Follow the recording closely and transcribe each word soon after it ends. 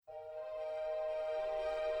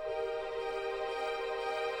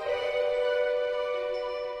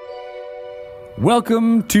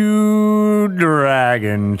Welcome to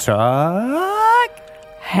Dragon Talk.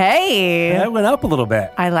 Hey. That went up a little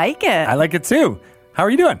bit. I like it. I like it too. How are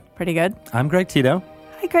you doing? Pretty good. I'm Greg Tito.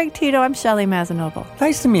 Hi, Greg Tito. I'm Shelley Mazanoble.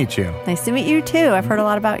 Nice to meet you. Nice to meet you, too. I've heard a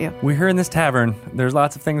lot about you. We're here in this tavern. There's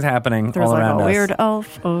lots of things happening There's all like around a us. weird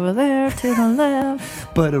elf over there to the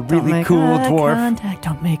left. But a Don't really make cool eye dwarf. Contact.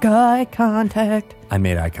 Don't make eye contact. I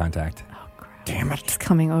made eye contact. Oh, crap. Damn it. He's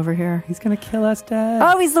coming over here. He's going to kill us, Dad.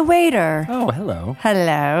 Oh, he's the waiter. Oh, hello.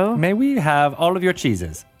 Hello. May we have all of your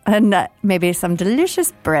cheeses? And maybe some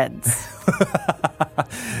delicious breads.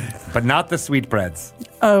 But not the sweetbreads.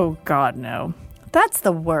 Oh, God, no. That's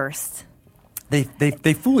the worst. They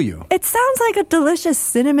fool you. It sounds like a delicious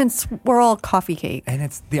cinnamon swirl coffee cake. And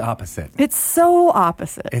it's the opposite. It's so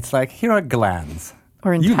opposite. It's like, here are glands.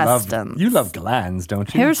 Or intestines. You love glands,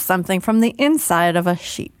 don't you? Here's something from the inside of a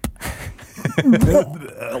sheep.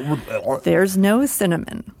 There's no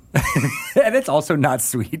cinnamon. And it's also not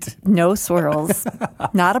sweet. No swirls.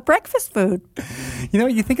 Not a breakfast food. You know,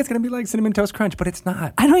 you think it's going to be like Cinnamon Toast Crunch, but it's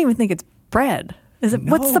not. I don't even think it's bread. Is it?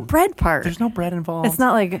 No. What's the bread part? There's no bread involved. It's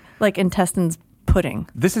not like intestines pudding.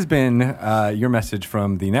 This has been your message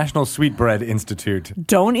from the National Sweetbread Institute.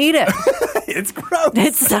 Don't eat it. It's gross.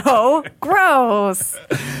 It's so gross.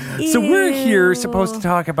 So we're here supposed to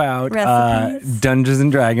talk about Recipes? Dungeons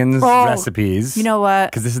and Dragons Oh, recipes. You know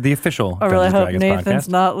what? Because this is the official I really Dungeons hope and Dragons Nathan's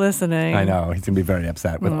podcast. not listening. I know. He's going to be very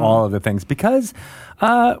upset with all of the things because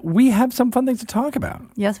we have some fun things to talk about.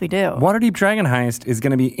 Yes, we do. Waterdeep Dragon Heist is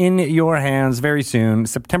going to be in your hands very soon,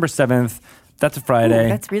 September 7th. That's a Friday. Ooh,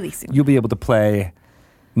 that's really soon. You'll be able to play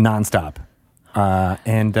nonstop.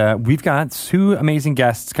 And we've got two amazing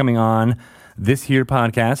guests coming on this here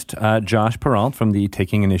podcast, Josh Perault from the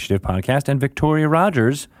Taking Initiative podcast and Victoria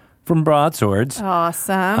Rogers from Broadswords.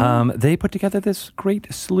 Awesome. They put together this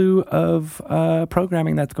great slew of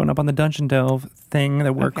programming that's going up on the Dungeon Delve thing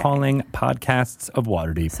that we're calling Podcasts of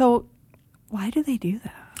Waterdeep. So why do they do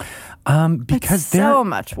that? Because it's so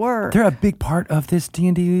much work. They're a big part of this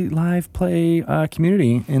D&D live play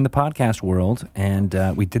community in the podcast world. And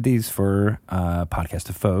we did these for Podcast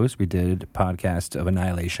of Foes. We did Podcast of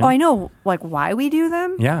Annihilation. Oh, I know, like, why we do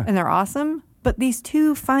them. Yeah. And they're awesome. But these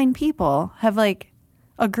two fine people have, like,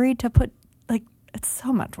 agreed to put, like, it's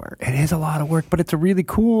so much work. It is a lot of work, but it's a really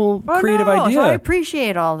cool, creative idea. So I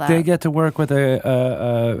appreciate all that. They get to work with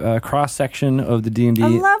a cross-section of the D&D I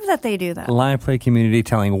love that they do that. live play community,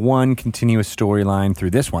 telling one continuous storyline through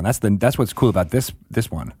this one. That's what's cool about this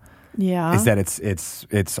one. Yeah. Is that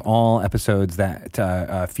it's all episodes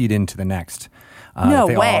that feed into the next. No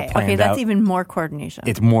they all way. planned Okay, that's out. even more coordination.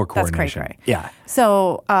 It's more coordination. That's cray-cray. Yeah.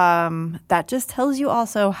 So that just tells you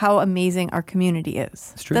also how amazing our community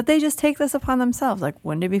is. It's true. That they just take this upon themselves. Like,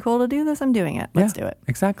 wouldn't it be cool to do this? I'm doing it. Let's do it.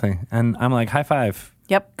 Exactly. And I'm like, high five.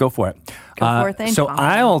 Yep. Go for it. Go for it. Thank So you.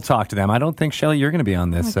 I'll talk to them. I don't think, Shelley, you're going to be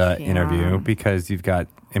on this Yeah. interview because you've got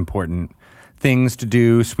important things to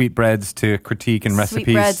do, sweetbreads to critique and recipes.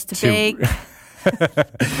 Sweetbreads to bake.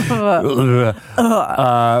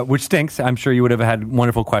 Which stinks. I'm sure you would have had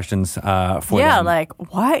wonderful questions for Yeah, them. like,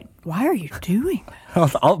 why are you doing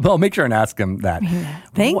that? I'll make sure and ask them that.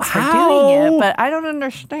 Thanks for How? doing it, but I don't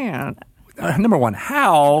understand. Number one,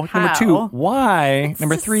 how? Number How? two, why?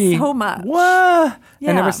 Number just three, so much. what? Yeah.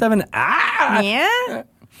 And number seven, Yeah?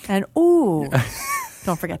 And ooh.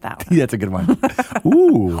 Don't forget that one. That's a good one.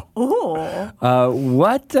 Ooh. Ooh.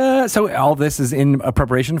 What? So all this is in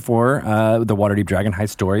preparation for the Waterdeep Dragon Heist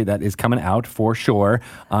story that is coming out for sure.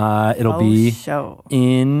 It'll be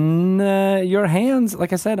in your hands,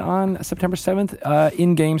 like I said, on September 7th.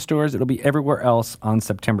 In-game stores. It'll be everywhere else on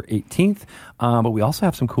September 18th. But we also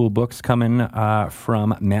have some cool books coming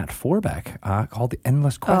from Matt Forbeck called the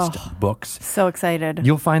Endless Quest books. So excited.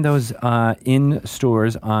 You'll find those in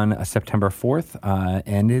stores on September 4th.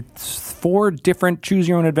 And it's 4 different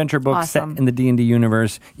choose-your-own-adventure books set in the D&D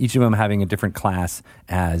universe, each of them having a different class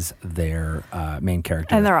as their main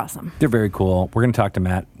character. And they're awesome. They're very cool. We're going to talk to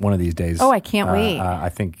Matt one of these days. Oh, I can't wait. I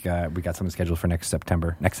think we got something scheduled for next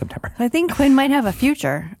September. I think Quinn might have a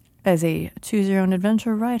future as a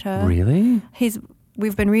choose-your-own-adventure writer. Really?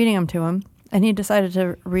 We've been reading them to him. And he decided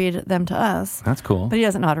to read them to us. That's cool. But he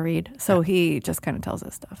doesn't know how to read, so he just kind of tells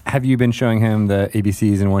us stuff. Have you been showing him the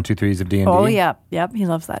ABCs and 1, 2, 3s of D&D? Oh, yeah. Yep, he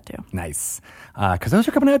loves that too. Nice. Because those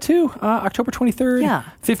are coming out too, October 23rd. Yeah.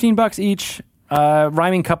 $15 each.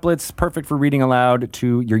 Rhyming couplets, perfect for reading aloud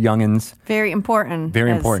to your youngins. Very important.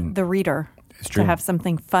 Very as important. The reader. It's true. To have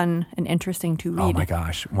something fun and interesting to read. Oh my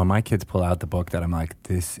gosh. When my kids pull out the book that I'm like,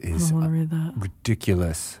 this is read that.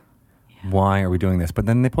 ridiculous. Why are we doing this? But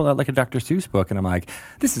then they pull out like a Dr. Seuss book, and I'm like,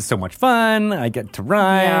 this is so much fun. I get to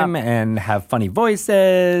rhyme and have funny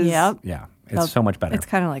voices. Yep. Yeah. It's so much better. It's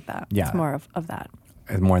kind of like that. Yeah. It's more of that.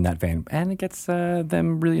 It's more in that vein. And it gets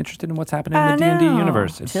them really interested in what's happening in the D&D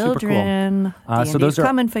universe. It's Children, super cool. So those are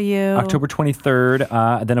coming for you. October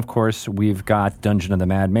 23rd. Then, of course, we've got Dungeon of the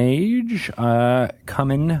Mad Mage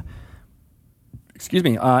coming,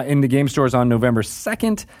 in the game stores on November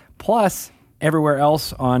 2nd, plus everywhere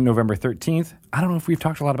else on November 13th. I don't know if we've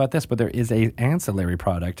talked a lot about this, but there is a ancillary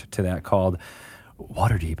product to that called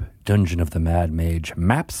Waterdeep, Dungeon of the Mad Mage,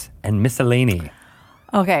 Maps and Miscellany.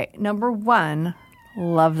 Okay, number one,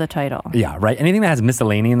 love the title. Yeah, right. Anything that has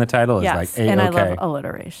miscellany in the title is like A-okay. And I love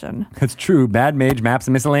alliteration. It's true. Mad Mage, Maps,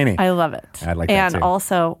 and Miscellany. I love it. I like that too. And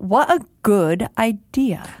also, what a good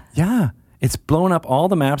idea. Yeah. It's blown up all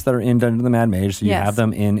the maps that are in Dungeon of the Mad Mage, so you have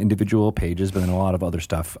them in individual pages, but then a lot of other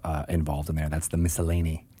stuff involved in there. That's the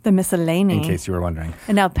miscellany. The miscellany. In case you were wondering.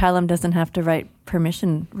 And now Pelham doesn't have to write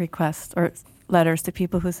permission requests or letters to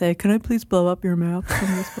people who say, "Can I please blow up your maps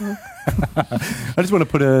in this book?" I just want to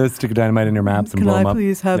put a stick of dynamite in your maps and blow them up. Can I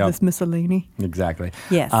please have this miscellany? Exactly.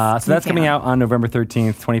 Yes. So that's coming out on November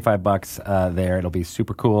 13th, $25 there. It'll be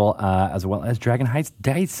super cool, as well as Dragon Heist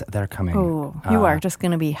dice that are coming. Oh, you are just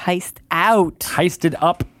going to be heisted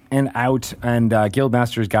up and out. And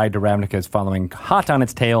Guildmaster's Guide to Ravnica is following hot on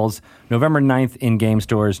its tails. November 9th in game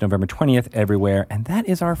stores, November 20th everywhere. And that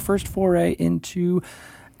is our first foray into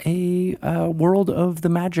a world of the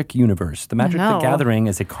Magic universe. The Magic the Gathering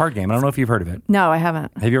is a card game. I don't know if you've heard of it. No, I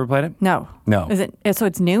haven't. Have you ever played it? No. No. Is it? So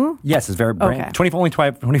it's new? Yes, it's very brand.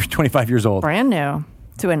 25 years old. Brand new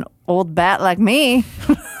to an old bat like me.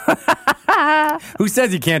 Who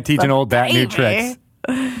says you can't teach an old bat new tricks?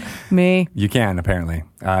 Me. You can, apparently,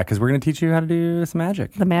 because we're going to teach you how to do some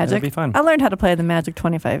magic. The magic. It'll be fun. I learned how to play the Magic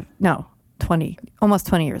almost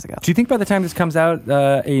 20 years ago. Do you think by the time this comes out,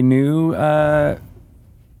 a new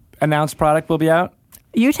announced product will be out?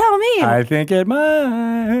 You tell me. I think it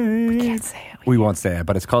might. We can't say it. We won't say it,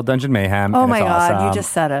 but it's called Dungeon Mayhem. Oh and my it's God, awesome. you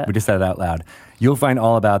just said it. We just said it out loud. You'll find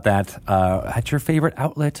all about that at your favorite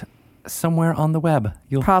outlet somewhere on the web.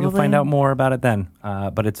 You'll find out more about it then.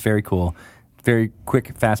 But it's very cool. Very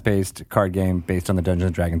quick, fast-paced card game based on the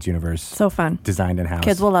Dungeons & Dragons universe. So fun. Designed in-house.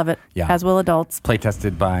 Kids will love it, as will adults.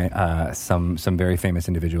 Play-tested by some very famous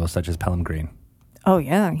individuals such as Pelham Green. Oh,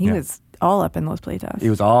 yeah. He was all up in those playtests. He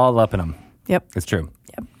was all up in them. Yep. It's true.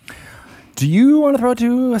 Yep. Do you want to throw it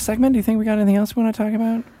to a segment? Do you think we got anything else we want to talk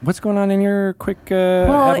about? What's going on in your quick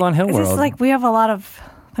Avalon Hill world? It's like we have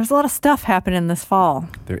there's a lot of stuff happening this fall.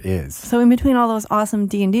 There is. So in between all those awesome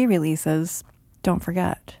D&D releases, don't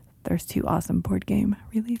forget, there's 2 awesome board game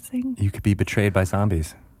releasing. You could be betrayed by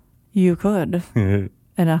zombies. You could. In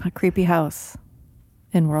a creepy house.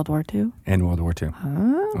 In World War II? In World War II.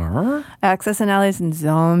 Huh? Axis and Allies and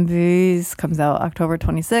Zombies comes out October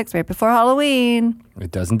 26th, right before Halloween.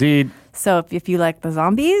 It does indeed. So if you like the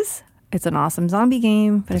zombies, it's an awesome zombie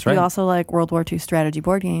game. But if you also like World War II strategy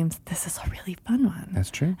board games, this is a really fun one.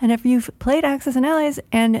 That's true. And if you've played Axis and Allies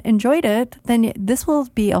and enjoyed it, then this will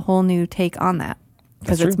be a whole new take on that.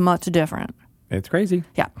 Because it's much different. It's crazy.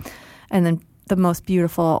 Yeah. And then the most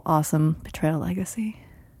beautiful, awesome Betrayal Legacy.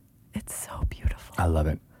 It's so beautiful. I love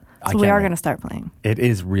it. So we are going to start playing. It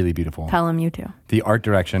is really beautiful. Pelham, you too. The art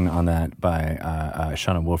direction on that by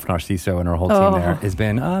Shauna Wolf-Narciso and her whole team there has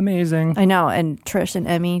been amazing. I know. And Trish and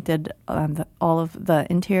Emmy did all of the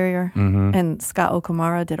interior. Mm-hmm. And Scott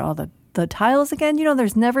Okamara did all the tiles again. You know,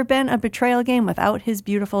 there's never been a Betrayal game without his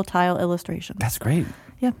beautiful tile illustrations. That's great.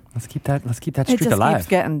 Yeah. Let's keep that streak alive. It just keeps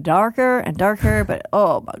getting darker and darker, but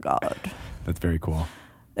oh my God. That's very cool.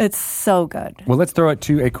 It's so good. Well, let's throw it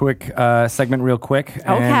to a quick segment real quick.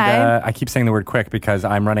 Okay. And I keep saying the word quick because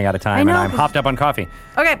I'm running out of time and I'm hopped up on coffee.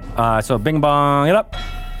 Okay. So bing bong it up.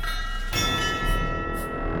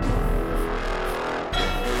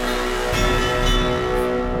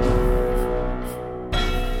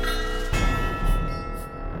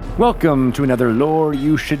 Welcome to another Lore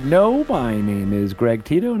You Should Know. My name is Greg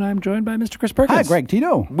Tito, and I'm joined by Mr. Chris Perkins. Hi, Greg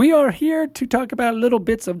Tito. We are here to talk about little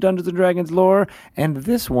bits of Dungeons & Dragons lore, and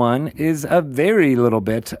this one is a very little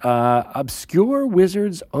bit obscure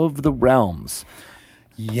Wizards of the Realms.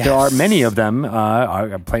 Yes. There are many of them.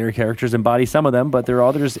 Our player characters embody some of them, but there are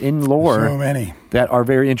others in lore so many that are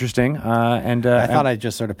very interesting. I thought I'd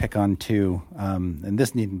just sort of pick on 2. And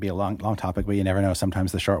this needn't be a long topic, but you never know.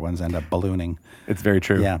 Sometimes the short ones end up ballooning. It's very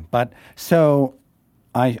true. Yeah. But so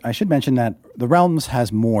I should mention that the Realms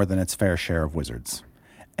has more than its fair share of wizards.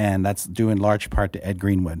 And that's due in large part to Ed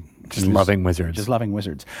Greenwood. Just loving wizards. Just loving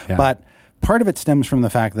wizards. Yeah. But part of it stems from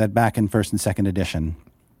the fact that back in 1st and 2nd edition,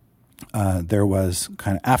 there was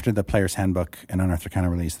kind of, after the Player's Handbook and Unearthed Arcana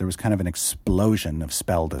release, there was kind of an explosion of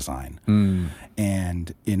spell design.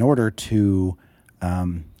 And in order to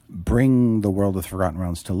bring the World of the Forgotten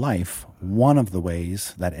Realms to life, one of the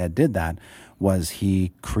ways that Ed did that was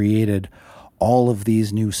he created all of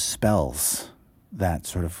these new spells that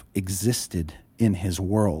sort of existed in his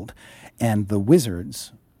world. And the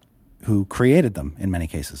wizards who created them, in many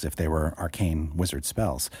cases, if they were arcane wizard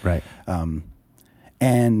spells. Right.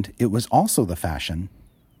 And it was also the fashion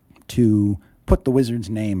to put the wizard's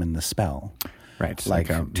name in the spell. Right. Like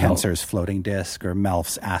Tenser's floating disc or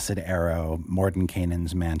Melf's acid arrow,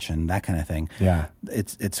 Mordenkainen's mansion, that kind of thing. Yeah.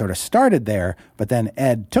 It sort of started there, but then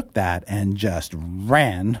Ed took that and just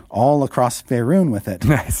ran all across Faerun with it.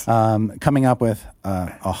 Nice. Coming up with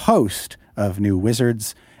a host of new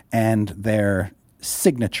wizards and their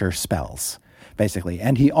signature spells, basically.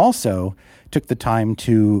 And he also took the time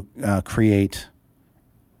to create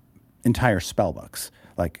entire spell books.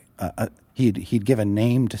 Like he'd give a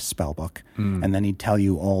named spell book, and then he'd tell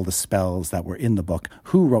you all the spells that were in the book,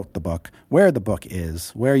 who wrote the book, where the book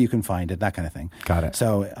is, where you can find it, that kind of thing. Got it.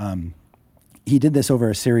 So he did this over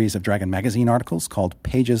a series of Dragon Magazine articles called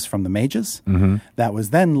Pages from the Mages. Mm-hmm. That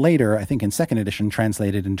was then later, I think in second edition,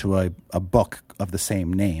 translated into a book of the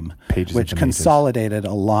same name, Pages which of the consolidated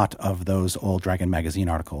a lot of those old Dragon Magazine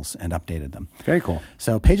articles and updated them. Very cool.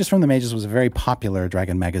 So Pages from the Mages was a very popular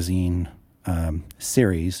Dragon Magazine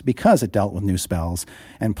series because it dealt with new spells,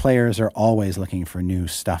 and players are always looking for new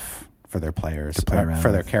stuff for their players,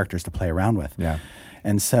 for their characters to play around with. Yeah.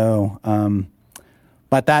 And so...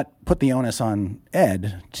 but that put the onus on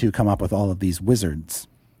Ed to come up with all of these wizards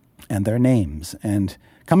and their names. And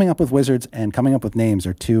coming up with wizards and coming up with names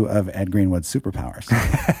are two of Ed Greenwood's superpowers.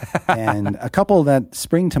 And a couple that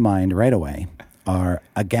spring to mind right away are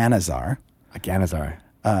Aganazar. Aganazar.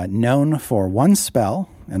 Known for one spell,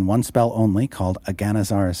 and one spell only, called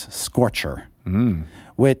Aganazar's Scorcher,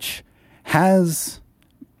 which has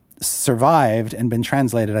survived and been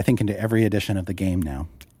translated, I think, into every edition of the game now.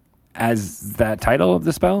 As that title of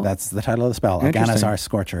the spell? That's the title of the spell, Aganazar's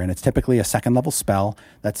Scorcher. And it's typically a second-level spell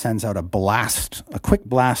that sends out a quick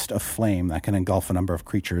blast of flame that can engulf a number of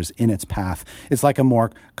creatures in its path. It's like a more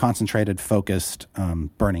concentrated, focused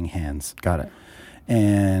burning hands. Got it.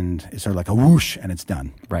 And it's sort of like a whoosh, and it's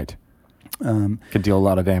done. Right. Could deal a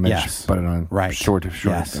lot of damage, yes. but on short.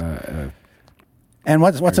 Yes. And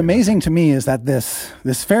what's amazing to me is that this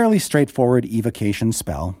fairly straightforward evocation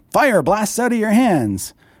spell, fire blasts out of your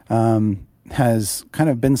hands, has kind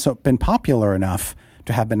of been popular enough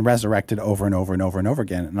to have been resurrected over and over and over and over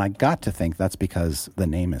again. And I got to think that's because the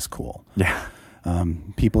name is cool. Yeah.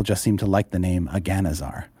 People just seem to like the name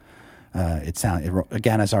Aganazar.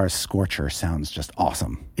 Aganazar's Scorcher sounds just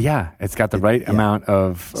awesome. Yeah, it's got the right amount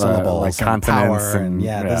of syllables, like consonants power, and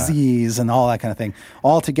the Z's and all that kind of thing.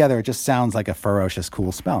 All together, it just sounds like a ferocious,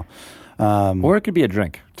 cool spell. Or it could be a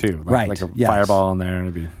drink too, like a fireball in there.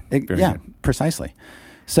 It'd be very good. Precisely.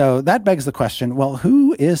 So that begs the question, well,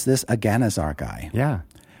 who is this Aganazar guy? Yeah.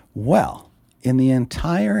 Well, in the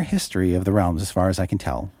entire history of the realms, as far as I can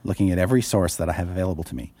tell, looking at every source that I have available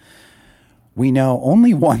to me, we know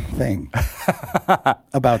only one thing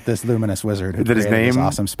about this luminous wizard who created this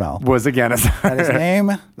awesome spell. Was Aganazar.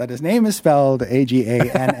 that his name is spelled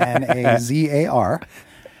Aganazar.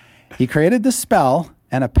 He created the spell,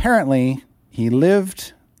 and apparently he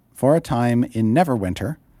lived for a time in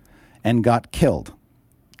Neverwinter and got killed.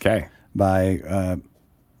 Okay. By,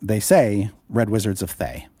 they say, Red Wizards of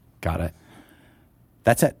Thay. Got it.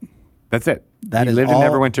 That's it. He lived in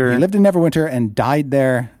Neverwinter. He lived in Neverwinter and died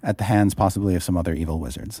there at the hands possibly of some other evil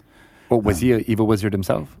wizards. Well, was he an evil wizard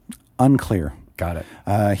himself? Unclear. Got it.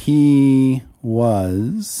 He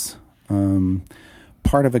was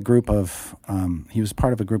part of a group of,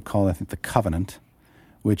 called, I think, the Covenant,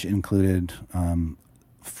 which included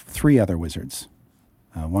 3 other wizards,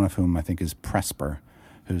 one of whom I think is Presper,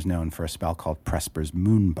 who's known for a spell called Presper's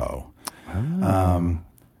Moonbow. Oh.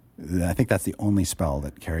 I think that's the only spell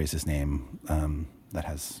that carries his name that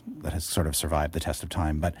has sort of survived the test of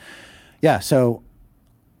time. But yeah, so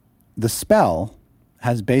the spell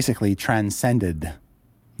has basically transcended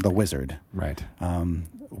the wizard. Right.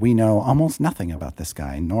 We know almost nothing about this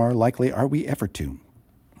guy, nor likely are we ever to.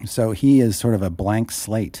 So he is sort of a blank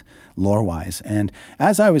slate lore-wise. And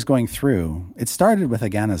as I was going through, it started with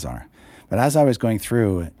Aganazar, but as I was going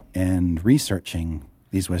through and researching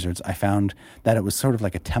these wizards, I found that it was sort of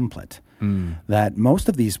like a template, that most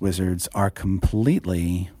of these wizards are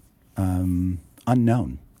completely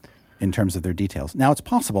unknown in terms of their details. Now, it's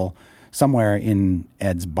possible somewhere in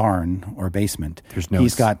Ed's barn or basement, there's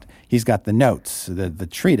notes. He's got the notes, the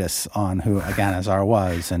treatise on who Aganazar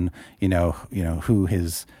was, and you know who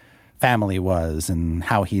his family was and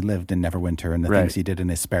how he lived in Neverwinter and the things he did in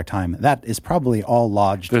his spare time. That is probably all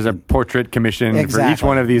lodged. There's a portrait commission for each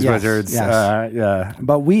one of these wizards. Yes.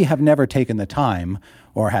 But we have never taken the time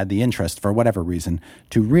or had the interest, for whatever reason,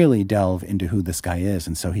 to really delve into who this guy is.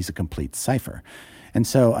 And so he's a complete cipher. And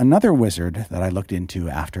so another wizard that I looked into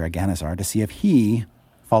after Aganazar to see if he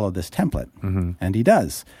followed this template. Mm-hmm. And he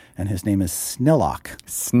does. And his name is Snilloc.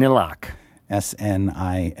 Snilloc.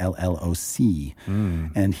 Snilloc.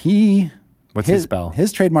 And he... What's his spell?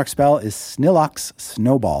 His trademark spell is Snilloc's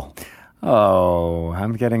Snowball. Oh,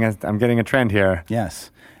 I'm getting a trend here.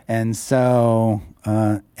 Yes. And so...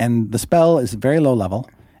 and the spell is very low level.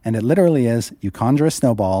 And it literally is, you conjure a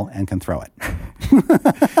snowball and can throw it.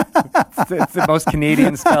 It's the most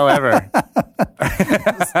Canadian spell ever.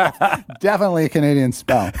 Definitely a Canadian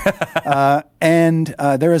spell. And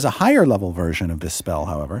there is a higher level version of this spell,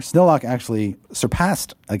 however. Snilloc actually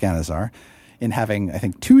surpassed Aganazar in having, I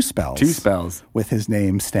think, two spells with his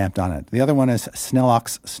name stamped on it. The other one is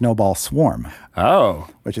Snilloc's Snowball Swarm. Oh.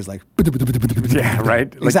 Which is like... Yeah,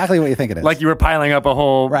 right? Exactly what you think it is. Like you were piling up a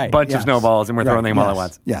whole bunch of snowballs and we're throwing them all at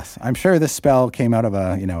once. Yes. I'm sure this spell came out of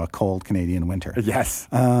a cold Canadian winter. Yes.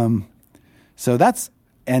 So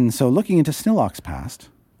looking into Snilloc's past,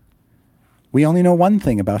 we only know one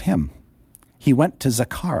thing about him. He went to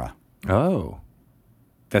Zakara. Oh.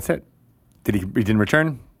 That's it. He didn't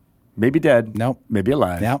return? Maybe dead. Nope. Maybe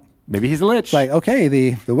alive. Yep. Maybe he's a lich. It's like, okay,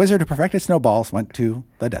 the wizard who perfected snowballs went to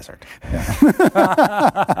the desert. Yeah.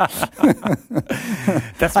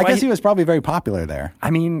 I guess he was probably very popular there. I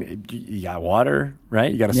mean, you got water, right?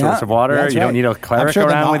 You got a source of water. You don't need a cleric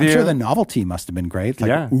around with you. I'm sure the novelty must have been great.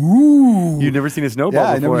 Like, ooh. You've never seen a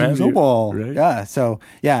snowball before, have you? Snowball. Right? Yeah. So,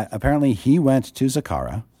 apparently he went to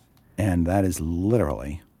Zakara, and that is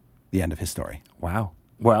literally the end of his story. Wow.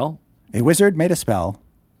 Well, a wizard made a spell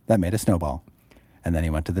that made a snowball, and then he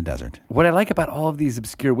went to the desert. What I like about all of these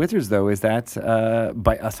obscure wizards, though, is that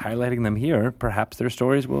by us highlighting them here, perhaps their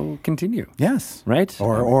stories will continue. Yes. Right?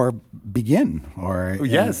 Or begin. Or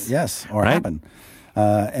yes. Or happen.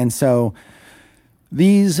 And so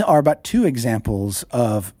these are but two examples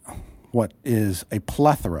of what is a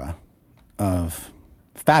plethora of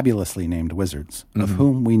fabulously named wizards, of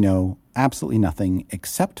whom we know absolutely nothing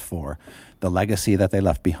except for the legacy that they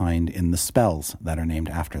left behind in the spells that are named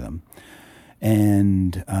after them.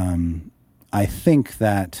 And I think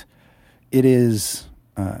that it is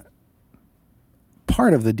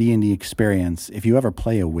part of the D&D experience, if you ever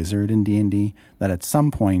play a wizard in D&D, that at some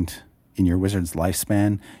point in your wizard's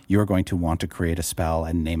lifespan, you're going to want to create a spell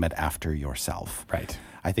and name it after yourself. Right.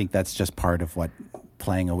 I think that's just part of what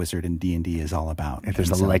playing a wizard in D&D is all about. If there's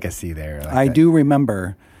a legacy there. I do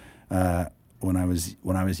remember... when I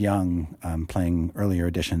was young, playing earlier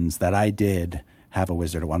editions, that I did have a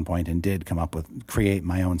wizard at one point and did create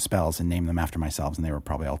my own spells and name them after myself, and they were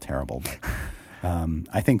probably all terrible. But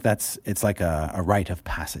I think it's like a rite of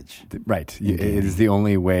passage. Right. It is the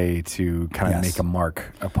only way to kind of make a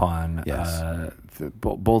mark upon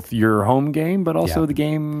both your home game, but also the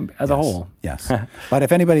game as a whole. Yes. But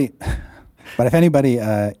if anybody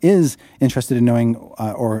is interested in knowing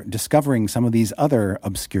or discovering some of these other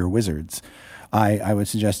obscure wizards, I would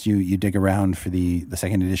suggest you dig around for the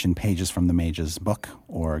second edition Pages from the Mages book,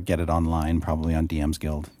 or get it online, probably on DM's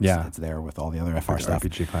Guild. It's there with all the other FR stuff.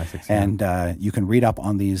 RPG classics. And you can read up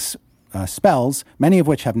on these spells, many of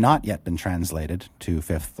which have not yet been translated to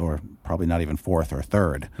 5th or probably not even 4th or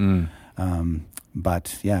 3rd.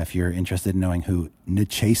 But if you're interested in knowing who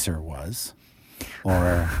Nechaser was,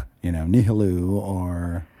 or Nihilou,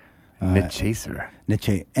 or Nechaser.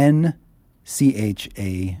 Nchaser.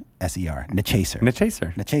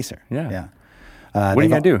 Nechaser. Yeah. What are you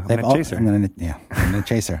going to do? I'm going to chase her. I'm going to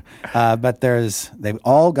chase her. But they've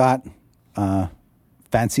all got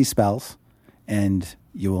fancy spells, and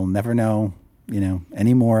you will never know,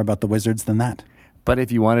 any more about the wizards than that. But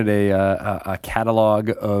if you wanted a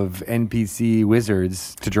catalog of NPC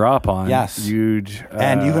wizards to draw upon, you'd...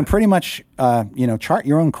 and you can pretty much, chart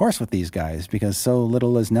your own course with these guys, because so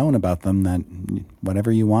little is known about them that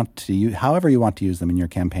however you want to use them in your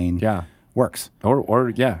campaign works.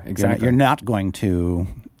 Exactly. You're not going to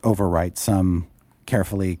overwrite some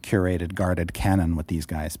carefully curated, guarded canon with these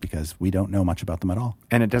guys, because we don't know much about them at all.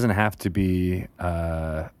 And it doesn't have to be...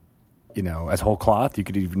 as whole cloth. You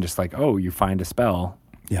could even just you find a spell,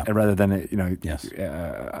 rather than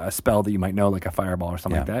a spell that you might know, like a fireball or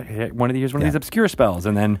something like that. Here's one of these obscure spells,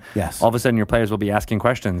 and then all of a sudden your players will be asking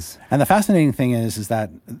questions. And the fascinating thing is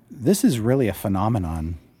that this is really a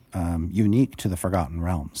phenomenon unique to the Forgotten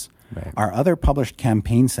Realms. Right. Our other published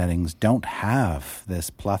campaign settings don't have this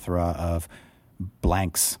plethora of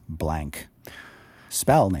blanks blank.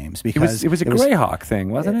 spell names because it was a Greyhawk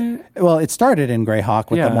thing, wasn't it? Well, it started in Greyhawk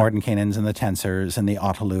with the Mordenkainens and the Tensors and the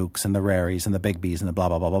Autoluks and the Raries and the Bigbees and the blah,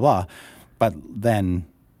 blah, blah, blah, blah. But then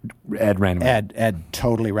Ed ran with it. Ed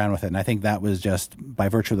totally ran with it. And I think that was just by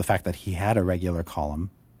virtue of the fact that he had a regular column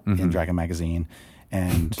in Dragon Magazine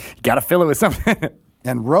and got to fill it with something.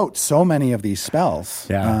 and wrote so many of these spells.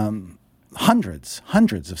 Yeah. Hundreds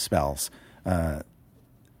of spells.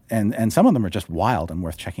 And some of them are just wild and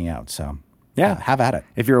worth checking out. So have at it.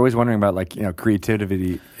 If you're always wondering about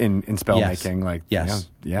creativity in spell making,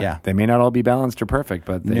 they may not all be balanced or perfect,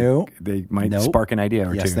 but they might spark an idea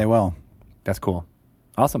or two. Yes, they will. That's cool.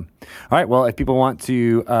 Awesome. All right. Well, if people want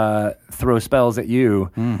to throw spells at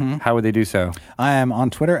you, how would they do so? I am on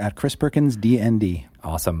Twitter at Chris Perkins DND.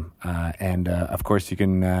 Awesome. And of course, you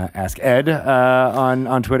can ask Ed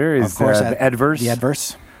on Twitter. Is the Edverse? The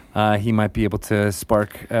Edverse. He might be able to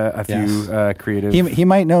spark a few creative. He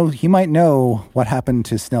might know what happened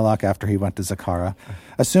to Snillock after he went to Zakara,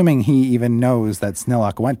 assuming he even knows that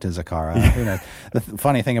Snillock went to Zakara. The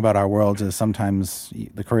funny thing about our worlds is sometimes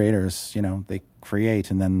the creators, they create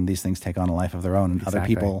and then these things take on a life of their own, and other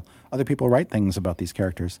people write things about these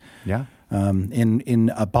characters. Yeah.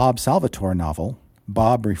 In a Bob Salvatore novel,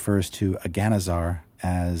 Bob refers to Aganazar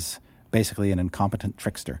as basically an incompetent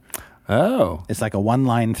trickster. Oh. It's like a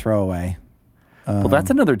one-line throwaway. Well, that's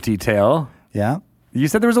another detail. Yeah. You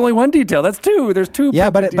said there was only one detail. That's two. There's two. Yeah,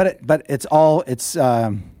 but it's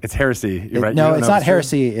heresy. You're right. No, it's not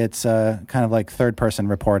heresy. It's kind of like third-person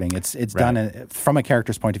reporting. It's done from a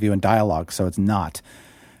character's point of view in dialogue, so it's not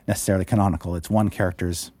necessarily canonical. It's one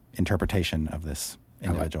character's interpretation of this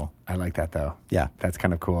individual. I like that, though. Yeah. That's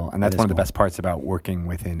kind of cool. And that's one of the best parts about working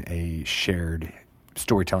within a shared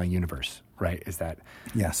storytelling universe, right? Is that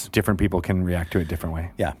different people can react to it a different way.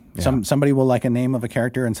 Yeah. Somebody will like a name of a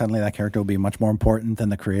character, and suddenly that character will be much more important than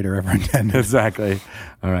the creator ever intended. Exactly.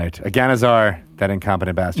 All right. Aganazar, that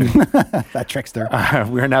incompetent bastard. That trickster.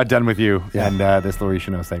 We're now done with you and this Laurie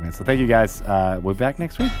Chanel segment. So thank you, guys. We'll be back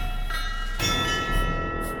next week.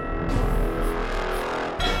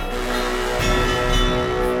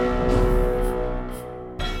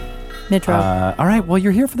 Metro. All right. Well,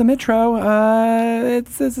 you're here for the Metro.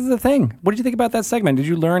 This is a thing. What did you think about that segment? Did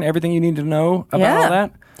you learn everything you need to know about all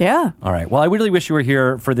that? Yeah. All right. Well, I really wish you were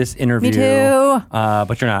here for this interview. Me too.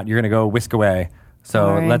 But you're not. You're going to go whisk away.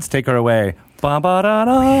 So let's take her away.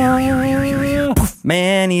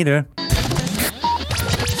 Man eater.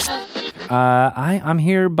 I'm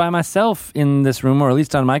here by myself in this room, or at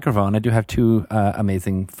least on microphone. I do have two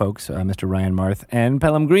amazing folks, Mr. Ryan Marth and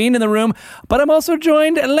Pelham Green in the room, but I'm also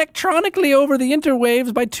joined electronically over the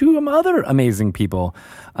interwaves by two other amazing people.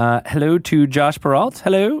 Hello to Josh Perault.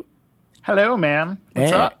 Hello. Hello, man.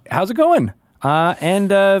 What's up? How's it going? And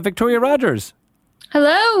Victoria Rogers.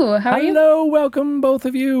 Hello. How are you? Hello. Welcome, both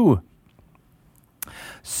of you.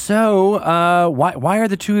 So, why are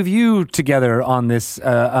the two of you together on this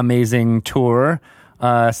amazing tour /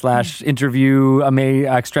 interview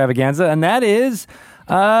extravaganza? And that is,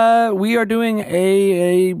 we are doing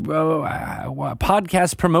a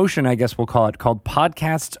podcast promotion, I guess we'll call it, called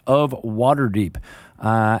Podcast of Waterdeep.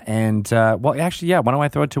 Why don't I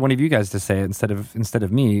throw it to one of you guys to say it instead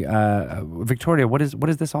of me? Victoria, what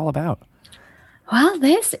is this all about? Well,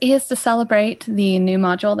 this is to celebrate the new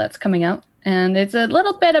module that's coming out. And it's a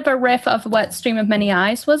little bit of a riff of what Stream of Many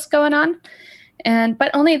Eyes was going on. But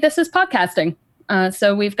only this is podcasting.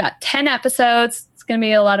 So we've got 10 episodes. It's going to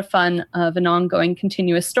be a lot of fun of an ongoing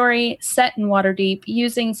continuous story set in Waterdeep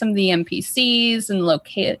using some of the NPCs and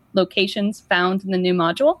locations found in the new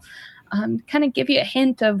module. Kind of give you a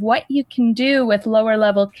hint of what you can do with lower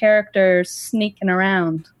level characters sneaking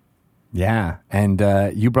around. Yeah, and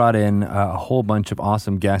you brought in a whole bunch of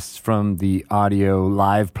awesome guests from the audio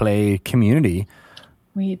live play community.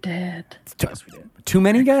 We did. Yes, we did. Too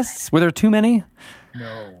many guests? Were there too many?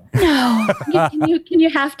 No. Can you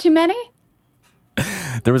have too many?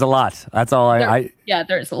 There was a lot. That's all Yeah,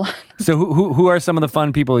 there's a lot. So who are some of the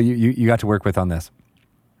fun people you got to work with on this?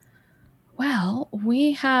 Well,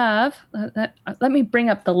 we have, let me bring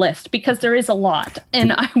up the list because there is a lot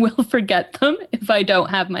and I will forget them if I don't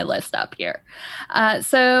have my list up here.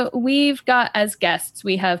 So we've got as guests,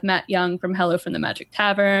 we have Matt Young from Hello from the Magic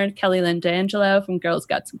Tavern, Kelly Lynn D'Angelo from Girls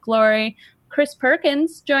Guts and Glory, Chris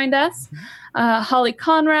Perkins joined us, Holly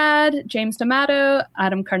Conrad, James D'Amato,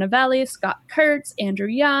 Adam Carnevale, Scott Kurtz, Andrew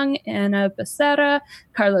Young, Anna Becerra,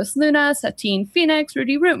 Carlos Luna, Satine Phoenix,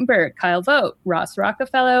 Rudy Rutenberg, Kyle Vogt, Ross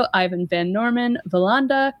Rockefeller, Ivan Van Norman,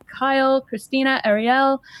 Valanda, Kyle, Christina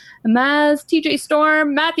Ariel, Maz, TJ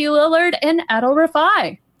Storm, Matthew Lillard, and Adel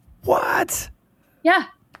Rafai. What? Yeah.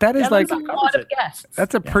 That is a lot of guests.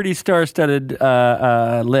 That's a pretty star-studded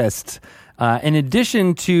list. In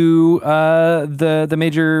addition to the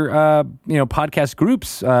major podcast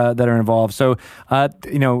groups that are involved. So let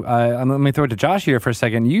me throw it to Josh here for a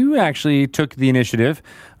second. You actually took the initiative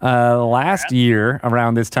last year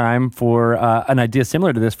around this time for an idea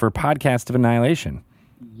similar to this for Podcast of Annihilation.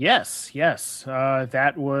 Yes.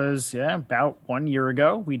 That was about 1 year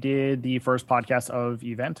ago. We did the first podcast of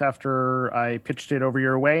Event after I pitched it over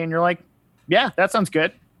your way, and you're like, "Yeah, that sounds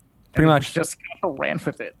good." Pretty much, just kind of ran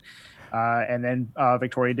with it. And then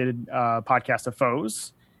Victoria did a podcast of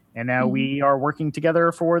Foes, and now we are working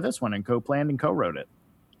together for this one and co-planned and co-wrote it.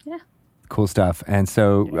 Yeah. Cool stuff. And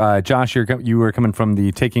so, Josh, you were coming from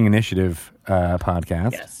the Taking Initiative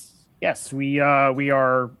podcast. Yes. We are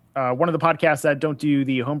one of the podcasts that don't do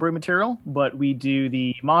the homebrew material, but we do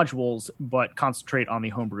the modules, but concentrate on the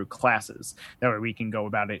homebrew classes. That way we can go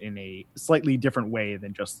about it in a slightly different way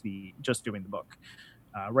than just doing the book.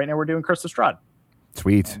 Right now we're doing Curse of Strahd.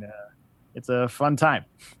 Sweet. And, it's a fun time.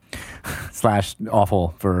 /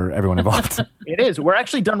 awful for everyone involved. It is. We're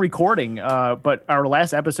actually done recording, but our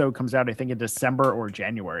last episode comes out, I think, in December or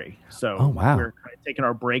January. So we're kind of taking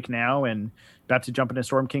our break now and about to jump into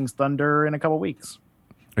Storm King's Thunder in a couple weeks.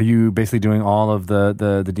 Are you basically doing all of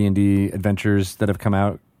the D&D adventures that have come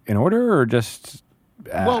out in order, or just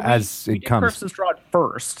as it comes? Curse of Strahd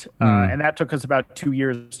first, and that took us about 2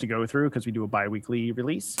 years to go through because we do a bi-weekly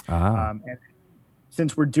release. And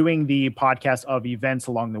since we're doing the podcast of events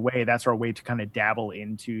along the way, that's our way to kind of dabble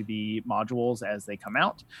into the modules as they come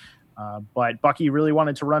out. But Bucky really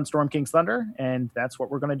wanted to run Storm King's Thunder, and that's what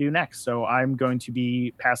we're going to do next. So I'm going to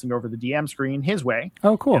be passing over the DM screen his way.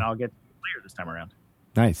 Oh, cool. And I'll get player this time around.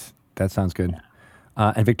 Nice. That sounds good.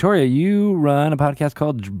 And Victoria, you run a podcast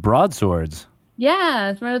called Broadswords.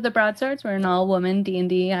 Yeah, we're the Broadswords. We're an all-woman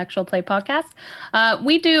D&D actual play podcast.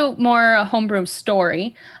 We do more homebrew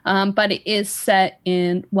story, but it is set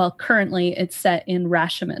in, currently it's set in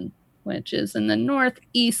Rashomon, which is in the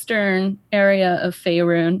northeastern area of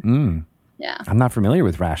Faerun. Yeah. I'm not familiar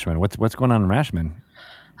with Rashomon. What's going on in Rashomon?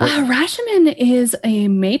 Rashomon is a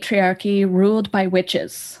matriarchy ruled by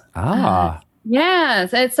witches.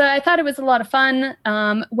 Yes, I thought it was a lot of fun.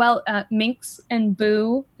 Minx and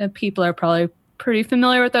Boo, people are probably pretty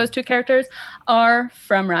familiar with those two characters, are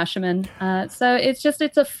from Rashomon. So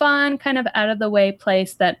it's a fun kind of out of the way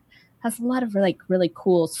place that has a lot of really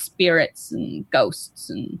cool spirits and ghosts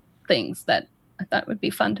and things that I thought would be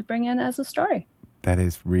fun to bring in as a story. That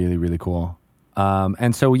is really, really cool.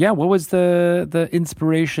 And so, what was the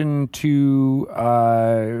inspiration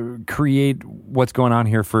to create what's going on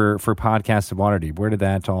here for Podcasts of Waterdeep? Where did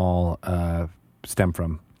that all stem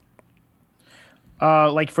from?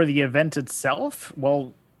 For the event itself,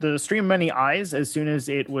 the Stream of Many Eyes, as soon as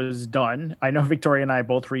it was done, I know Victoria and I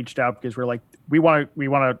both reached out because we're like, we want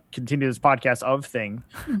to continue this podcast of thing.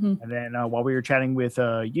 Mm-hmm. And then while we were chatting with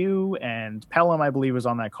you and Pelham, I believe, was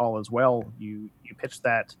on that call as well, you pitched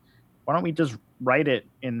that, why don't we just write it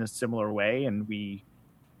in a similar way? And we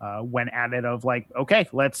went at it of okay,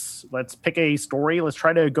 let's pick a story. Let's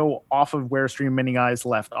try to go off of where Stream of Many Eyes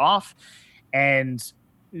left off and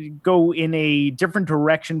go in a different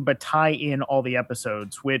direction, but tie in all the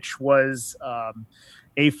episodes, which was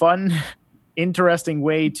a fun, interesting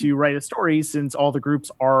way to write a story since all the groups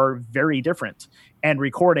are very different and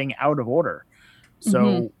recording out of order.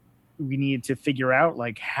 So we needed to figure out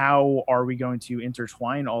how are we going to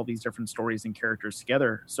intertwine all these different stories and characters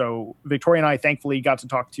together. So Victoria and I thankfully got to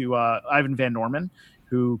talk to Ivan Van Norman,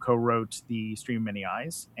 who co-wrote the Stream of Many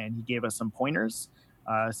Eyes, and he gave us some pointers.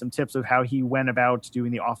 Some tips of how he went about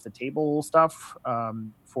doing the off-the-table stuff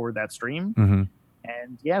for that stream. Mm-hmm.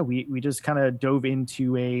 And we just kind of dove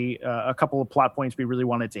into a couple of plot points we really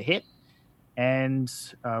wanted to hit. And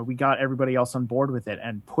we got everybody else on board with it.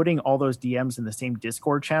 And putting all those DMs in the same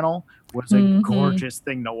Discord channel was a gorgeous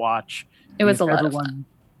thing to watch. It was a lot of fun.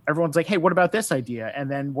 Everyone's like, hey, what about this idea? And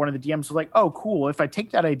then one of the DMs was like, oh, cool. If I take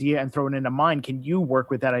that idea and throw it into mine, can you work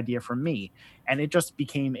with that idea from me? And it just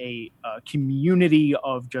became a community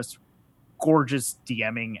of just gorgeous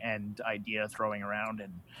DMing and idea throwing around.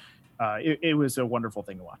 And it was a wonderful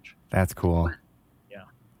thing to watch. That's cool.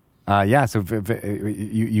 Yeah. So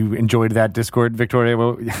you enjoyed that Discord, Victoria?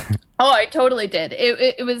 Oh, I totally did.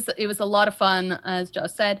 It was a lot of fun, as Joe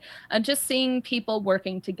said, just seeing people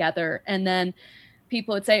working together. And then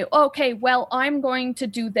people would say, okay, well, I'm going to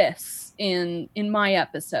do this in my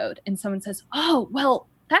episode. And someone says, oh, well,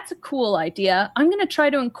 that's a cool idea. I'm going to try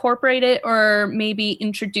to incorporate it or maybe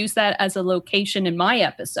introduce that as a location in my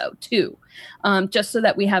episode too. Just so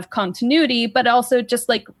that we have continuity, but also just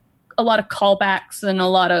a lot of callbacks and a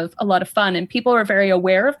lot of fun, and people are very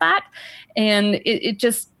aware of that. And it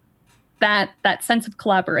just that sense of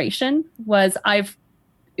collaboration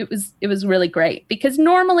it was really great, because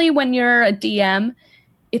normally when you're a DM,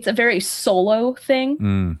 it's a very solo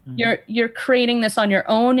thing. You're creating this on your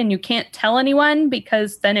own, and you can't tell anyone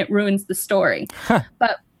because then it ruins the story.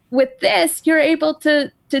 But with this, you're able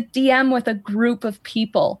to DM with a group of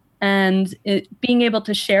people, and being able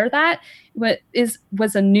to share that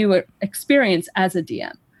was a new experience as a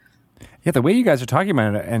DM. Yeah, the way you guys are talking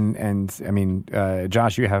about it, and I mean,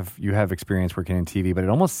 Josh, you have experience working in TV, but it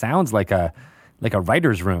almost sounds like a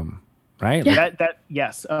writer's room, right? Yeah.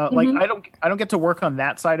 Yes. Like I don't get to work on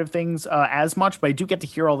that side of things as much, but I do get to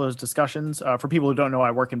hear all those discussions. For people who don't know,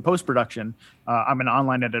 I work in post-production. I'm an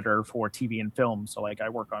online editor for TV and film. So like I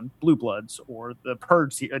work on Blue Bloods or the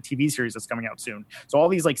Purge TV series that's coming out soon. So all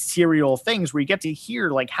these like serial things where you get to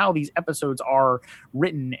hear like how these episodes are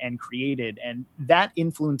written and created. And that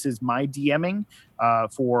influences my DMing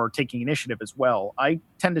for taking initiative as well. I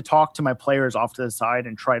tend to talk to my players off to the side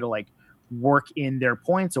and try to like work in their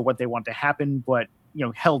points of what they want to happen, but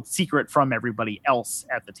held secret from everybody else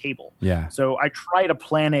at the table. Yeah. So I try to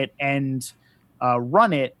plan it and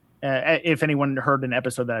run it. If anyone heard an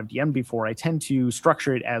episode that I've DM'd before, I tend to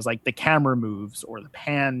structure it as like the camera moves or the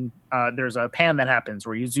pan. There's a pan that happens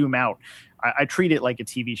where you zoom out. I treat it like a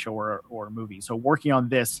TV show or a movie. So working on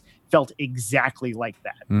this felt exactly like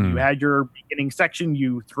that. You had your beginning section,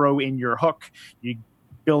 you throw in your hook, you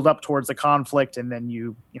build up towards the conflict, and then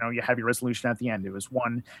you have your resolution at the end. It was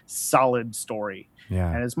one solid story.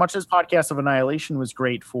 Yeah. And as much as Podcast of Annihilation was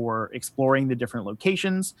great for exploring the different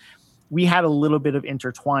locations, we had a little bit of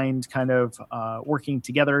intertwined kind of working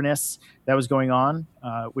togetherness that was going on,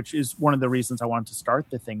 which is one of the reasons I wanted to start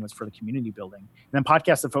the thing, was for the community building. And then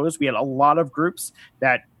Podcast of Foes, we had a lot of groups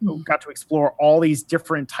that got to explore all these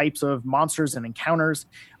different types of monsters and encounters,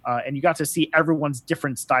 and you got to see everyone's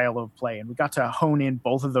different style of play. And we got to hone in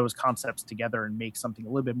both of those concepts together and make something a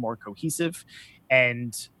little bit more cohesive,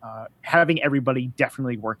 and having everybody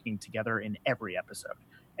definitely working together in every episode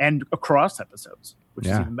and across episodes, which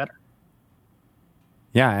is even better.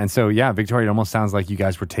 Yeah, and so Victoria, it almost sounds like you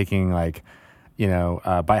guys were taking by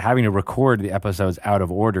having to record the episodes out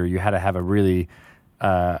of order, you had to have a really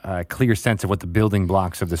clear sense of what the building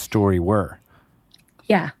blocks of the story were.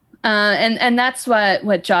 Yeah. And that's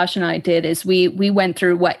what Josh and I did, is we went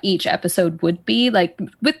through what each episode would be, like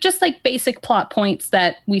with just like basic plot points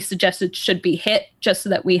that we suggested should be hit, just so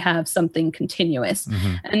that we have something continuous.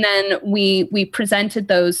 And then we presented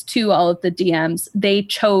those to all of the DMs. They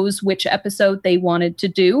chose which episode they wanted to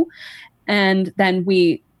do, and then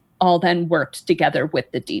we all then worked together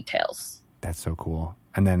with the details. That's so cool.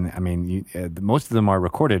 And then, I mean, most of them are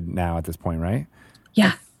recorded now at this point, right?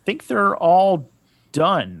 Yeah. I think they're all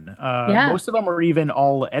done. Most of them are even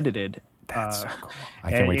all edited. That's so cool.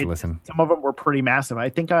 I can't wait to listen. Some of them were pretty massive. I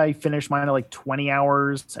think I finished mine at like 20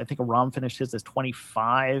 hours. I think Aram finished his as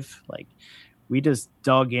 25. Like, we just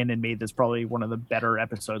dug in and made this probably one of the better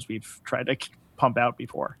episodes we've tried to pump out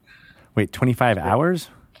before. Wait, 25 hours?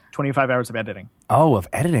 25 hours of editing. Oh, of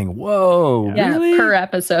editing. Whoa. Yeah, really? per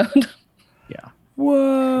episode. Yeah.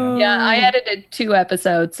 Whoa. Yeah, I edited 2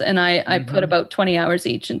 episodes, and I put about 20 hours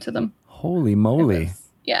each into them. Holy moly.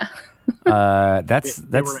 Yeah. That's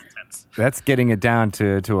getting it down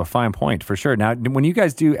to a fine point for sure. Now, when you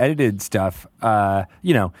guys do edited stuff, a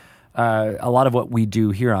lot of what we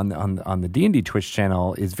do here on the D&D Twitch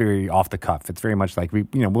channel is very off the cuff. It's very much like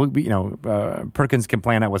Perkins can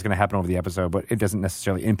plan out what's going to happen over the episode, but it doesn't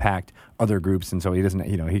necessarily impact other groups, and so he doesn't.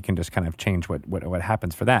 He can just kind of change what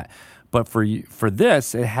happens for that. But for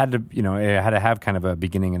this, it had to have kind of a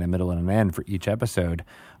beginning and a middle and an end for each episode.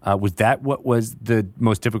 Was that what was the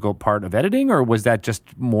most difficult part of editing, or was that just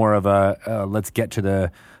more of a let's get to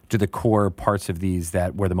the core parts of these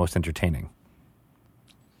that were the most entertaining?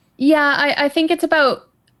 Yeah, I think it's about.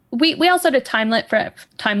 We also had a time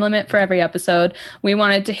limit for every episode. We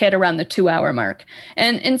wanted to hit around the 2-hour mark,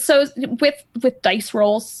 and so with dice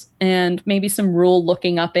rolls and maybe some rule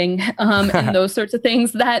looking upping and those sorts of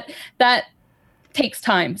things that takes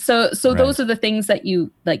time. So right. Those are the things that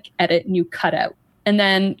you like edit and you cut out, and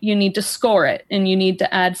then you need to score it, and you need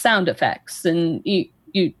to add sound effects, and you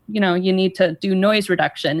need to do noise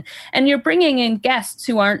reduction, and you're bringing in guests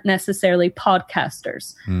who aren't necessarily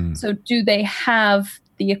podcasters. So do they have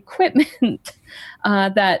the equipment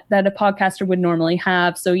that a podcaster would normally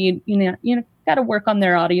have? So you got to work on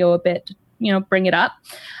their audio a bit, bring it up.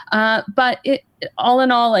 But it all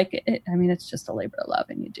in all, it's just a labor of love,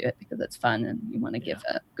 and you do it because it's fun and you want to give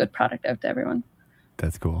a good product out to everyone.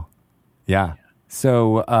 That's cool. Yeah.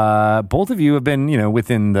 So both of you have been,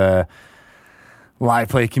 within the live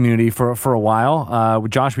play community for a while.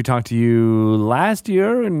 Josh, we talked to you last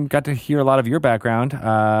year and got to hear a lot of your background.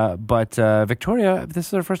 But Victoria, this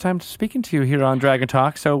is our first time speaking to you here on Dragon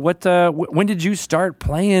Talk. So when did you start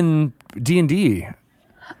playing D&D?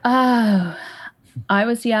 Oh, I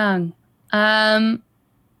was young. I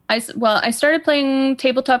started playing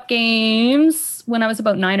tabletop games when I was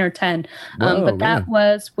about 9 or 10. But that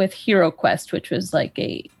was with Hero Quest, which was like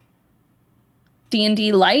a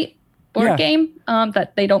D&D light board game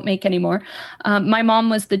that they don't make anymore. My mom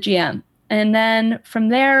was the GM. And then from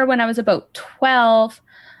there, when I was about 12,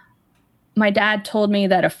 my dad told me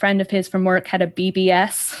that a friend of his from work had a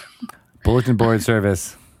BBS. Bulletin Board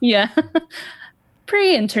Service. Yeah.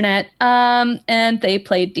 Pre-internet. And they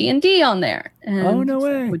played D&D on there. And oh, no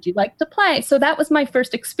way. Would you like to play? So that was my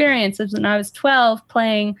first experience when I was 12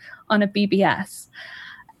 playing on a BBS.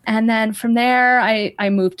 And then from there, I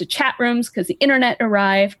moved to chat rooms because the internet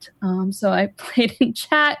arrived. So I played in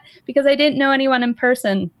chat because I didn't know anyone in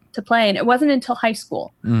person to play. And it wasn't until high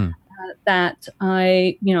school that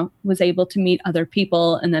I, was able to meet other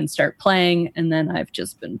people and then start playing. And then I've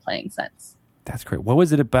just been playing since. That's great. What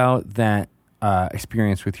was it about that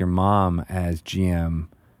experience with your mom as GM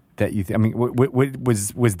that you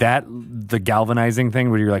was that the galvanizing thing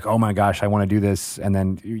where you're like, oh my gosh, I want to do this, and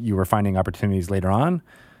then you were finding opportunities later on?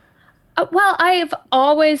 Well, I've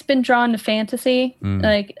always been drawn to fantasy.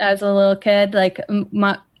 Like as a little kid, like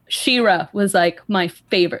She-Ra was like my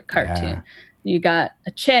favorite cartoon. Yeah. You got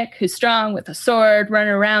a chick who's strong with a sword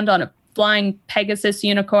running around on a flying Pegasus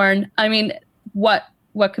unicorn. I mean, what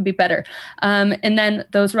could be better? And then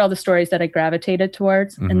those were all the stories that I gravitated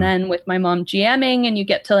towards. Mm-hmm. And then with my mom GMing, and you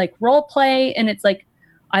get to like role play, and it's like,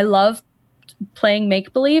 I love playing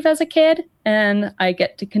make-believe as a kid, and I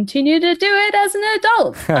get to continue to do it as an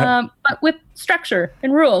adult, but with structure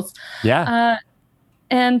and rules. Yeah.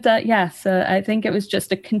 So I think it was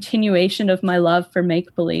just a continuation of my love for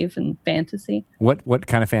make-believe and fantasy. What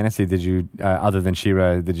kind of fantasy did you, other than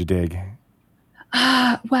She-Ra, did you dig?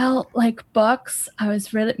 Well, like books,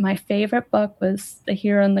 my favorite book was The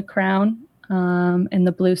Hero and the Crown, and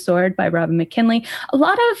The Blue Sword by Robin McKinley. A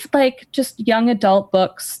lot of like just young adult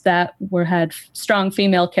books that had strong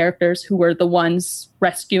female characters who were the ones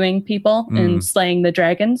rescuing people and slaying the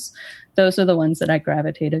dragons. Those are the ones that I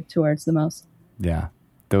gravitated towards the most. Yeah.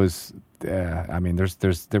 Those,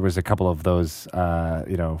 there was a couple of those,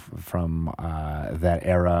 from that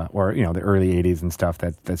era, or the early '80s and stuff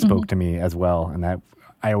that spoke to me as well, and that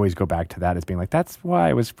I always go back to that as being like, that's why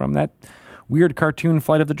I was from that weird cartoon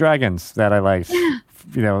Flight of the Dragons that I liked.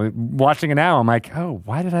 Yeah. Watching it now, I'm like, oh,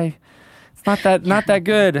 why did I? It's not that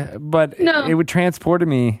good, but it would transport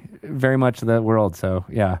me very much to that world. So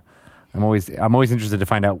yeah, I'm always interested to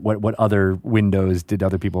find out what other windows did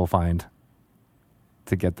other people find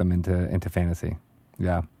to get them into fantasy.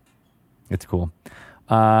 Yeah, it's cool.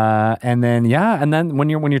 And then when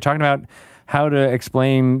you're talking about how to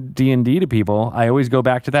explain D&D to people, I always go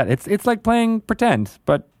back to that. It's like playing pretend,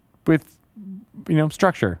 but with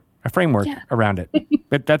structure, a framework around it.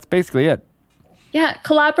 But that's basically it. Yeah,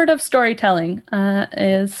 collaborative storytelling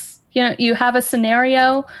is you have a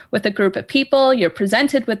scenario with a group of people. You're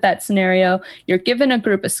presented with that scenario. You're given a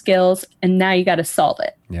group of skills, and now you got to solve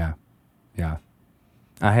it. Yeah.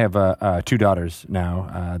 I have 2 daughters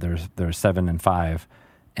now. They're 7 and 5,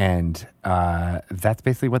 and that's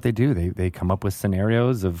basically what they do. They come up with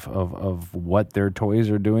scenarios of what their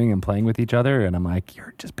toys are doing and playing with each other, and I'm like,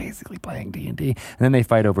 you're just basically playing D&D. And then they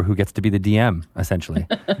fight over who gets to be the DM, essentially.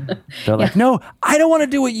 They're like, no, I don't want to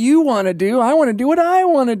do what you want to do. I want to do what I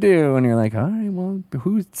want to do. And you're like, all right, well,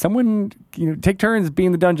 take turns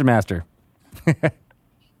being the dungeon master.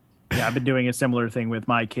 Yeah, I've been doing a similar thing with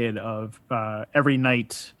my kid of every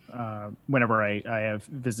night whenever I have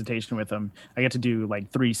visitation with them, I get to do like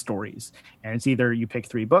 3 stories. And it's either you pick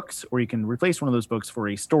 3 books or you can replace one of those books for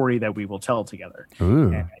a story that we will tell together.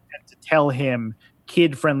 Ooh. And I get to tell him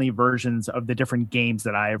kid-friendly versions of the different games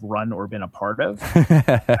that I have run or been a part of.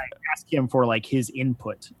 I ask him for like his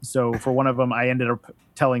input. So for one of them, I ended up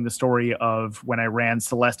telling the story of when I ran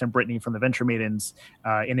Celeste and Brittany from the Venture Maidens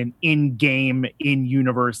in an in-game,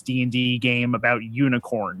 in-universe D&D game about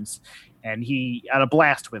unicorns. And he had a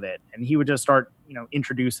blast with it. And he would just start,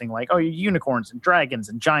 introducing like, oh, unicorns and dragons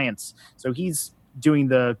and giants. So he's doing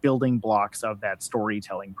the building blocks of that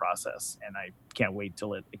storytelling process, and I can't wait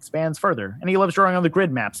till it expands further. And he loves drawing on the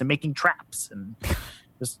grid maps and making traps, and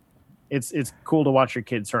just it's cool to watch your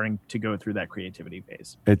kids starting to go through that creativity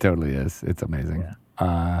phase. It totally is. It's amazing.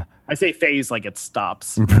 Yeah. I say phase like it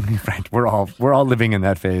stops. Right. We're all living in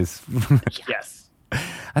that phase. Yes.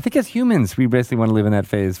 I think as humans, we basically want to live in that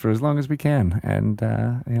phase for as long as we can. And,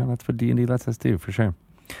 that's what D&D lets us do, for sure.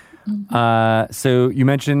 Mm-hmm. So you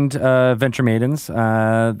mentioned Venture Maidens.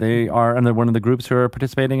 They are one of the groups who are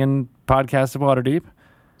participating in Podcasts of Waterdeep.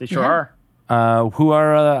 They sure are. Who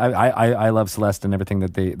are I love Celeste and everything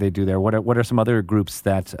that they do there. What are some other groups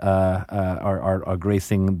that are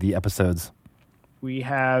gracing the episodes? We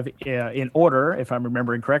have, in order, if I'm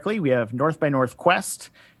remembering correctly, we have North by North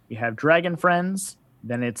Quest, we have Dragon Friends,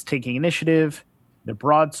 then it's Taking Initiative, the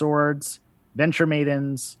Broadswords, Venture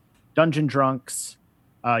Maidens, Dungeon Drunks,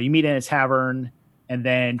 You Meet in a Tavern, and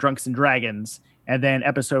then Drunks and Dragons. And then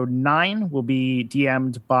episode 9 will be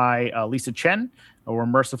DM'd by Lisa Chen, or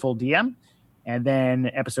Merciful DM. And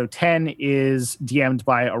then episode 10 is DM'd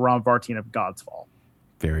by Aram Vartian of God's Fall.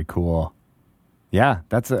 Very cool. Yeah,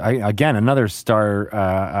 that's again another studded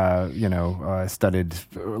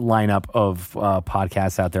lineup of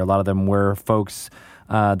podcasts out there. A lot of them were folks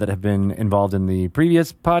that have been involved in the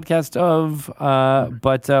previous podcast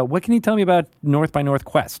but what can you tell me about North by North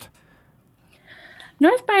Quest?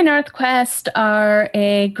 North by North Quest are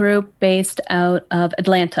a group based out of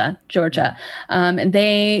Atlanta, Georgia. And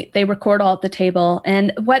they record all at the table.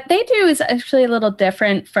 And what they do is actually a little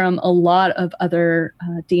different from a lot of other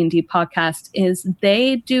D&D podcasts is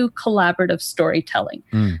they do collaborative storytelling.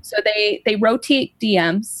 So they rotate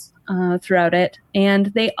DMs throughout it. And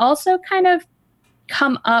they also kind of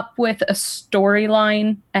come up with a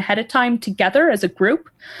storyline ahead of time together as a group.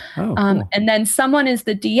 Oh, cool. And then someone is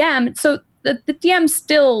the DM. So the DM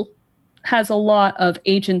still has a lot of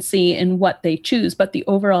agency in what they choose, but the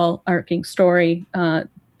overall arcing story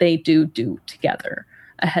they do together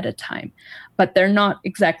ahead of time. But they're not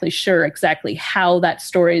exactly sure how that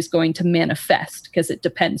story is going to manifest because it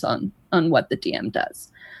depends on what the DM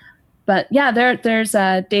does. But yeah, there's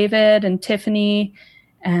David and Tiffany,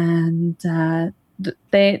 and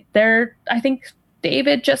they're I think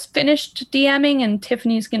David just finished DMing, and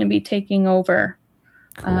Tiffany's going to be taking over.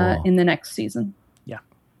 Cool. In the next season. Yeah.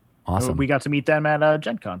 Awesome. We got to meet them at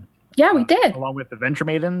Gen Con. Yeah, we did. Along with the Venture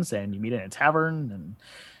Maidens, and you meet in a tavern, and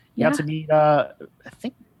you got to meet, I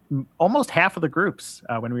think, almost half of the groups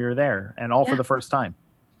when we were there, and all for the first time.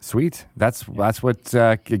 Sweet. That's what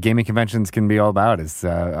gaming conventions can be all about, is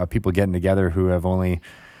people getting together who have only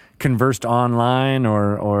conversed online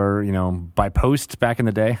or by post back in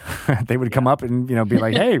the day. They would come up and be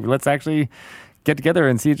like, hey, let's actually get together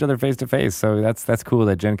and see each other face to face. So that's cool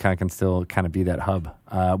that Gen Con can still kind of be that hub.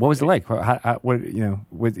 What was it like? I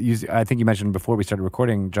think you mentioned before we started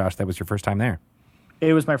recording, Josh, that was your first time there.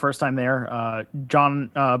 It was my first time there. John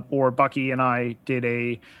or Bucky and I did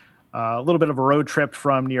a little bit of a road trip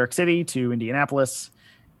from New York City to Indianapolis,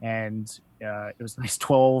 and it was a nice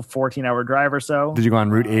 14-hour drive or so. Did you go on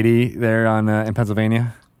Route 80 there in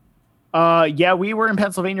Pennsylvania? Yeah, we were in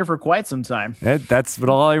Pennsylvania for quite some time. That's what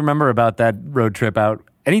all I remember about that road trip out.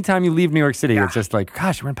 Anytime you leave New York City, it's just like,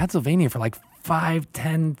 gosh, we're in Pennsylvania for like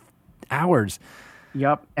 5-10 hours.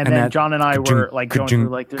 Yep. And then John and I were like going through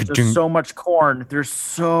like, there's just so much corn. There's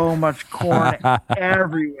so much corn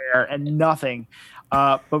everywhere and nothing.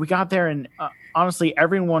 But we got there, and honestly,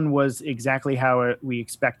 everyone was exactly how we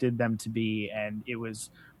expected them to be. And it was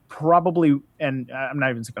probably, and I'm not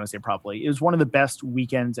even going to say probably, it was one of the best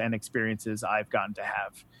weekends and experiences I've gotten to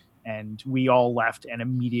have. And we all left and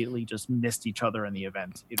immediately just missed each other in the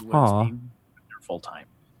event. It was a wonderful time.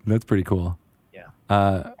 That's pretty cool.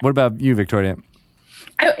 Yeah. What about you, Victoria?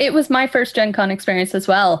 It was my first Gen Con experience as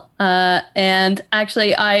well. And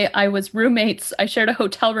actually, I was roommates. I shared a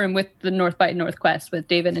hotel room with the North by Northwest with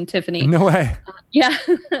David and Tiffany. No way. Yeah.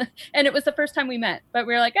 And it was the first time we met. But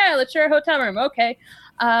we were like, hey, let's share a hotel room. Okay.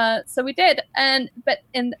 So we did. And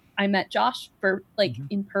I met Josh for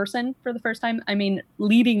in person for the first time. I mean,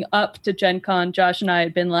 leading up to Gen Con, Josh and I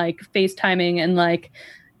had been FaceTiming and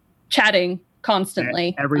chatting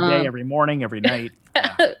constantly. Every day, every morning, every night.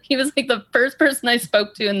 Yeah. He was the first person I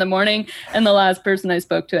spoke to in the morning and the last person I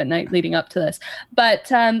spoke to at night leading up to this. But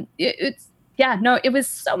it was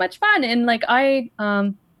so much fun. And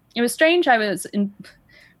it was strange.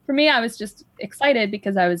 For me, I was just excited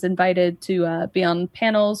because I was invited to be on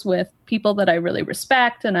panels with people that I really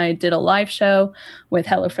respect. And I did a live show with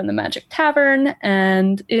Hello from the Magic Tavern.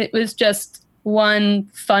 And it was just one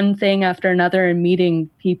fun thing after another and meeting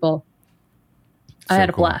people. I had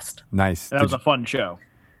a blast. Nice. That was a fun show.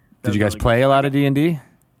 Did you guys play a lot of D&D?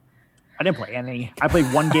 I didn't play any. I played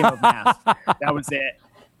one game of Mask. That was it.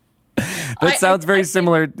 That sounds very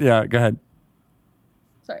similar. Yeah, go ahead.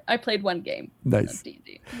 Sorry, I played one game of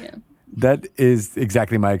D&D. Yeah. That is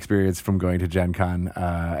exactly my experience from going to Gen Con.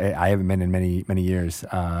 I haven't been in many, many years,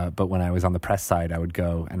 but when I was on the press side, I would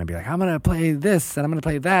go and I'd be like, I'm going to play this and I'm going to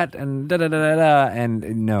play that and da-da-da-da-da.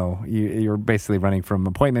 And no, you're basically running from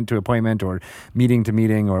appointment to appointment or meeting to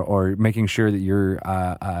meeting or making sure that you're,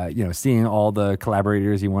 seeing all the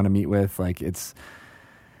collaborators you want to meet with. Like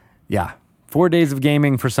 4 days of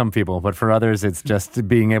gaming for some people, but for others, it's just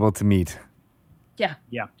being able to meet. Yeah.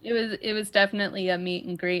 It was definitely a meet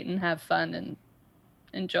and greet and have fun and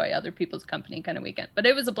enjoy other people's company kind of weekend. But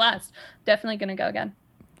it was a blast. Definitely going to go again.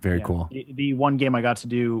 Very cool. The one game I got to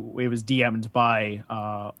do, it was DM'd by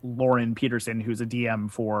Lauren Peterson, who's a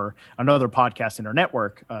DM for another podcast in our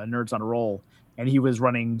network, Nerds on a Roll. And he was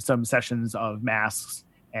running some sessions of masks.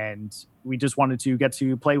 And we just wanted to get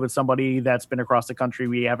to play with somebody that's been across the country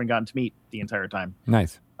we haven't gotten to meet the entire time.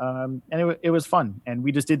 Nice. And it was fun. And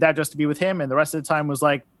we just did that just to be with him. And the rest of the time was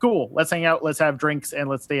like, cool, let's hang out, let's have drinks, and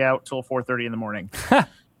let's stay out till 4:30 in the morning.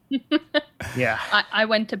 Yeah. I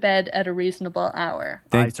went to bed at a reasonable hour.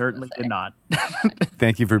 I certainly did not.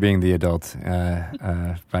 Thank you for being the adult.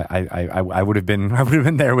 I would have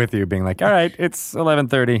been there with you, being like, all right, it's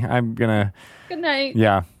 11:30. I'm gonna. Good night.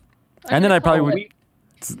 Yeah. And then I probably would.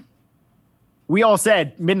 We all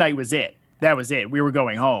said midnight was it. That was it. We were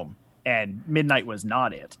going home, and midnight was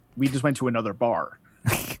not it. We just went to another bar.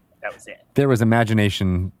 That was it. There was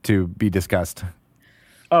imagination to be discussed.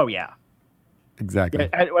 Oh, yeah. Exactly.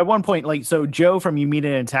 At one point, so Joe from You Meet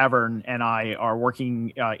It in Tavern and I are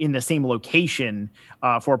working in the same location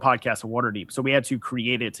for a podcast of Waterdeep. So we had to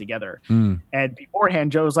create it together. And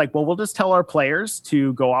beforehand, Joe was like, well, we'll just tell our players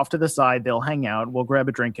to go off to the side. They'll hang out. We'll grab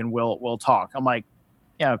a drink and we'll talk. I'm like,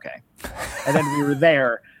 yeah, okay. And then we were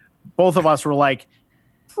there. Both of us were like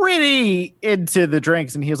pretty into the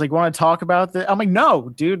drinks. And he was like, want to talk about this? I'm like, no,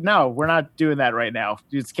 dude, no, we're not doing that right now.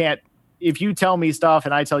 You just can't. If you tell me stuff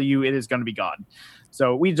and I tell you, it is going to be gone.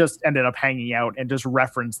 So we just ended up hanging out and just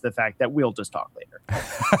referenced the fact that we'll just talk later.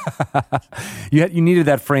 You needed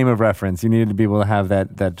that frame of reference. You needed to be able to have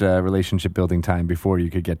that relationship building time before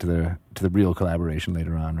you could get to the real collaboration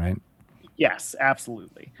later on, right? Yes,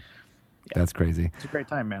 absolutely. Yeah. That's crazy. It's a great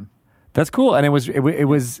time, man. That's cool. And it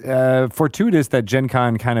was fortuitous that Gen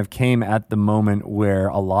Con kind of came at the moment where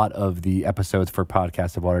a lot of the episodes for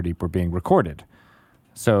Podcast of Waterdeep were being recorded.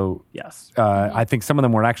 So yes, I think some of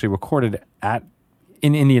them were actually recorded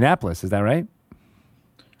in Indianapolis. Is that right?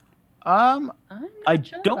 I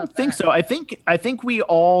don't think so. I think we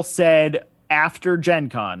all said after Gen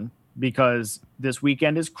Con because this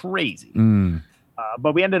weekend is crazy.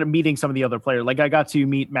 But we ended up meeting some of the other players. Like I got to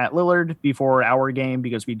meet Matt Lillard before our game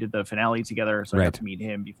because we did the finale together. So I got to meet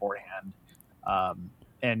him beforehand,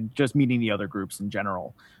 and just meeting the other groups in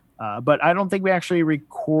general. But I don't think we actually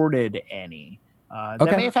recorded any.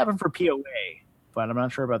 That may have happened for POA, but I'm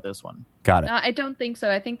not sure about this one. Got it. I don't think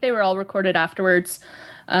so. I think they were all recorded afterwards.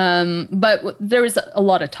 But there was a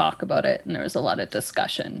lot of talk about it, and there was a lot of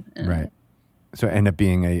discussion. Right. So it ended up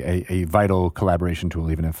being a vital collaboration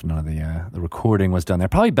tool, even if none of the recording was done there.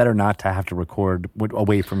 Probably better not to have to record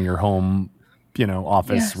away from your home,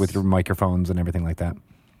 office with your microphones and everything like that.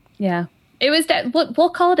 Yeah. It was we'll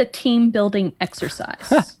call it a team building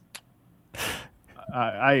exercise.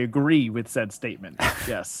 I agree with said statement.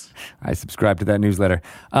 Yes. I subscribe to that newsletter.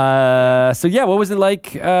 What was it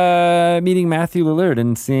like meeting Matthew Lillard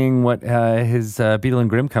and seeing what his Beetle and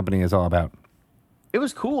Grimm company is all about? It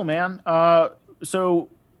was cool, man. So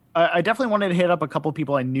I definitely wanted to hit up a couple of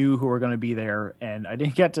people I knew who were going to be there, and I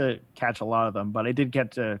didn't get to catch a lot of them, but I did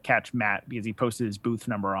get to catch Matt because he posted his booth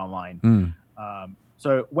number online.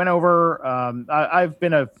 So went over. I've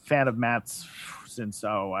been a fan of Matt's since,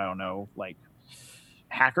 I don't know, like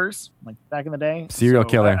Hackers, like back in the day. Serial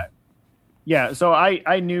killer. So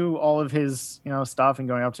I knew all of his, stuff and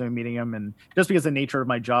going up to him, meeting him. And just because the nature of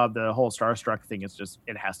my job, the whole Starstruck thing is just,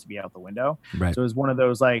 it has to be out the window. Right. So it was one of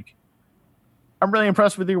those, like, I'm really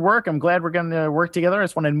impressed with your work. I'm glad we're going to work together. I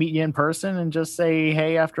just want to meet you in person and just say,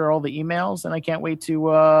 hey, after all the emails. And I can't wait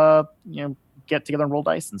to, get together and roll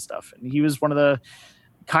dice and stuff. And he was one of the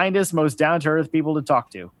kindest, most down to earth people to talk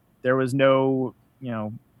to. There was no,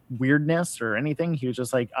 weirdness or anything. He was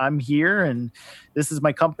just like, I'm here and this is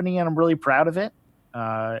my company and I'm really proud of it.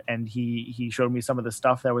 And he showed me some of the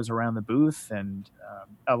stuff that was around the booth, and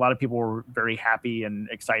a lot of people were very happy and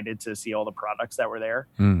excited to see all the products that were there.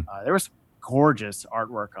 There was gorgeous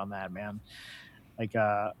artwork on that, man. Like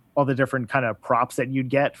all the different kind of props that you'd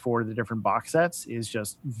get for the different box sets is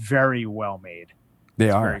just very well made. They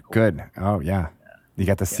are cool. Good. Oh yeah. You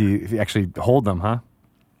got to see actually hold them, huh?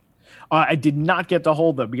 I did not get to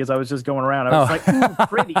hold them because I was just going around. I was like, ooh,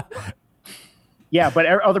 pretty. Yeah, but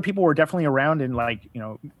other people were definitely around and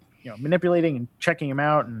manipulating and checking him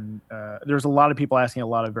out. And there's a lot of people asking a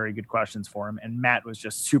lot of very good questions for him. And Matt was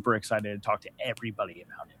just super excited to talk to everybody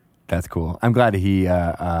about it. That's cool. I'm glad he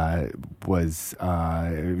was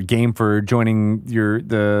game for joining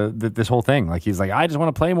this whole thing. Like he's like, I just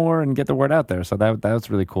want to play more and get the word out there. So that was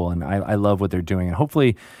really cool, and I love what they're doing. And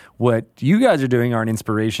hopefully, what you guys are doing are an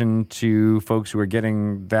inspiration to folks who are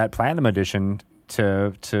getting that Platinum Edition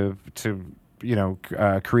to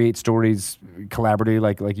create stories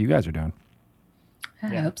collaboratively like you guys are doing. I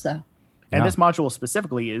hope so. And this module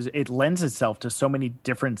specifically it lends itself to so many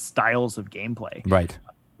different styles of gameplay. Right.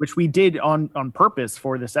 Which we did on purpose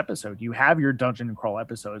for this episode. You have your dungeon and crawl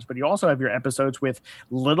episodes, but you also have your episodes with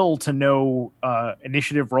little to no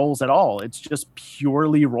initiative rolls at all. It's just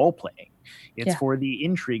purely role playing. It's for the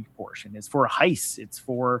intrigue portion. It's for heists. It's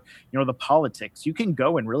for the politics. You can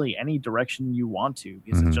go in really any direction you want to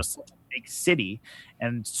because it's just such a big city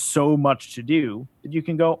and so much to do that you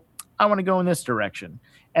can go, I want to go in this direction.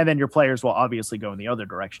 And then your players will obviously go in the other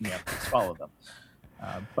direction. You have to follow them.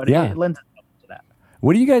 But it lends itself.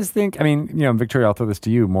 What do you guys think? I mean, Victoria, I'll throw this to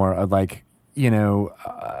you more. I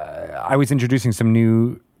was introducing some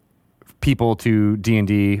new people to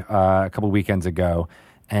D&D a couple of weekends ago,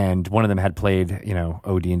 and one of them had played,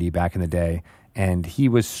 OD&D back in the day, and he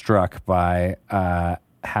was struck by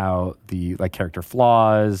how the character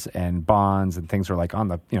flaws and bonds and things were on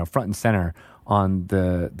the front and center on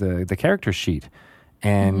the character sheet.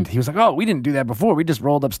 And he was like, oh, we didn't do that before. We just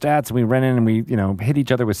rolled up stats and we ran in and we, hit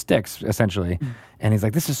each other with sticks, essentially. And he's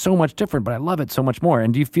like, this is so much different, but I love it so much more.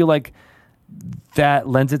 And do you feel like that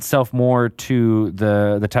lends itself more to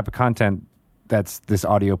the type of content that's this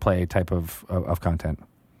audio play type of content?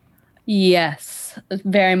 Yes,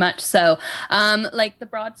 very much so. Like the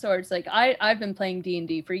broadswords, I've been playing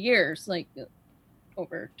D&D for years,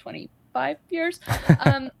 over 25 years.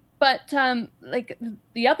 But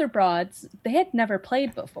the other broads, they had never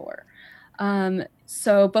played before.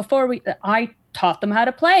 So before I taught them how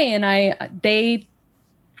to play, and they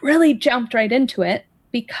really jumped right into it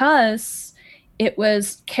because it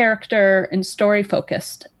was character and story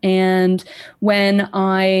focused. And when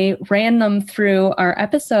I ran them through our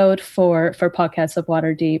episode for Podcasts of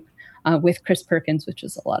Waterdeep, with Chris Perkins, which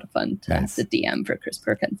is a lot of fun to DM for Chris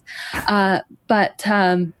Perkins. But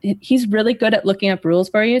he's really good at looking up rules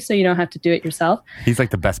for you, so you don't have to do it yourself. He's like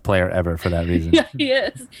the best player ever for that reason. Yeah, he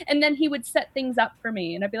is. And then he would set things up for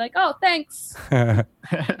me, and I'd be like, oh, thanks. But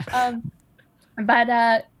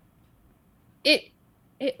it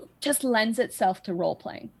just lends itself to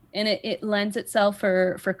role-playing, and it lends itself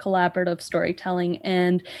for collaborative storytelling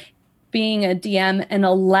and being a DM and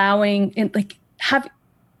allowing and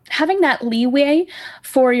having that leeway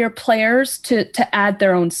for your players to add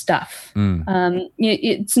their own stuff.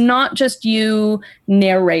 It's not just you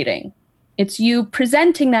narrating. It's you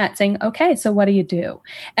presenting that, saying, okay, so what do you do?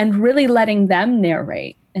 And really letting them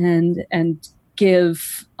narrate and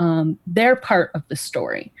give their part of the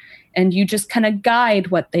story. And you just kind of guide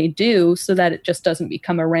what they do so that it just doesn't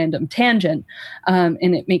become a random tangent. And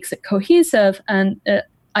it makes it cohesive. And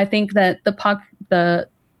I think that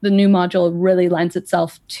the new module really lends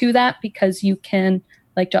itself to that because you can,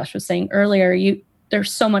 like Josh was saying earlier,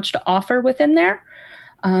 there's so much to offer within there.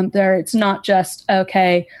 It's not just,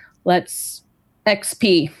 okay, let's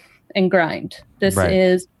XP and grind. This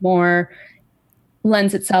is more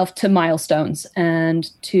lends itself to milestones and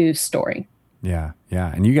to story. Yeah.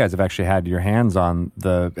 And you guys have actually had your hands on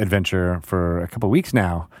the adventure for a couple of weeks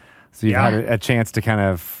now. So you've had a chance to kind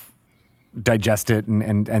of digest it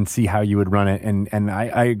and see how you would run it. And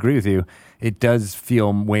I agree with you. It does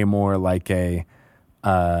feel way more like a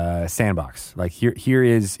sandbox. Like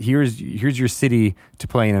here's your city to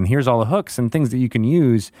play in, and here's all the hooks and things that you can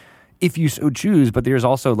use if you so choose. But there's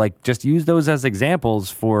also just use those as examples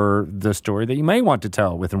for the story that you may want to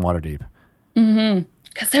tell within Waterdeep. Mm-hmm.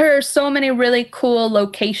 Because there are so many really cool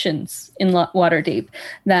locations in Waterdeep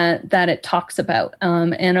that it talks about,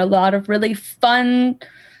 and a lot of really fun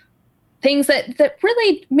things that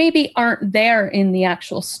really maybe aren't there in the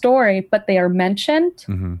actual story, but they are mentioned.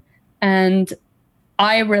 Mm-hmm. And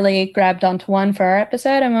I really grabbed onto one for our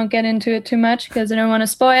episode. I won't get into it too much because I don't want to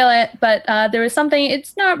spoil it. But there was something,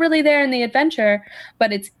 it's not really there in the adventure,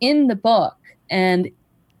 but it's in the book. And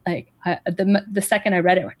the second I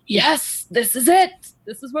read it, I went, yes, this is it.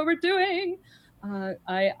 This is what we're doing.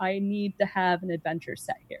 I need to have an adventure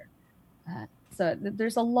set here. So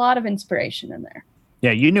there's a lot of inspiration in there.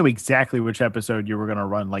 Yeah, you knew exactly which episode you were going to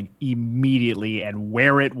run immediately and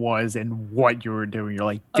where it was and what you were doing. You're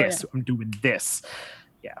like, I'm doing this.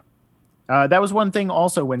 Yeah. That was one thing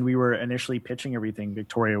also when we were initially pitching everything.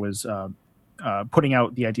 Victoria was putting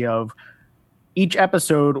out the idea of each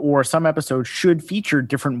episode or some episodes should feature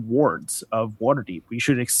different wards of Waterdeep. We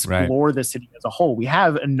should explore the city as a whole. We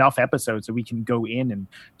have enough episodes that we can go in and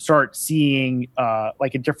start seeing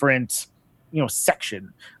like a different,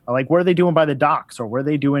 section. Like, what are they doing by the docks, or what are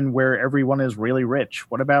they doing where everyone is really rich?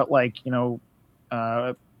 What about like,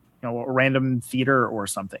 a random theater or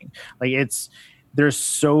something? Like, there's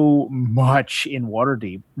so much in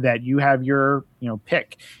Waterdeep that you have your,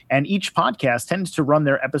 pick. And each podcast tends to run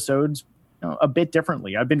their episodes a bit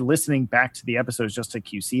differently. I've been listening back to the episodes just to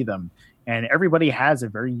QC them, and everybody has a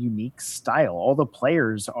very unique style. All the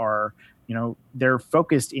players are, they're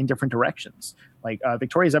focused in different directions. Like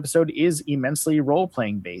Victoria's episode is immensely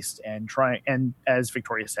role-playing based, and as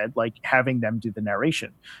Victoria said, like having them do the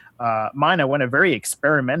narration. Mine, I went a very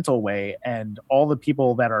experimental way, and all the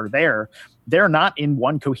people that are there, they're not in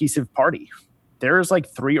one cohesive party. There's like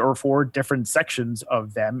 3 or 4 different sections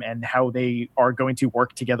of them and how they are going to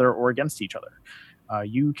work together or against each other.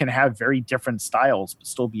 You can have very different styles, but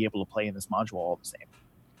still be able to play in this module all the same.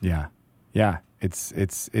 Yeah.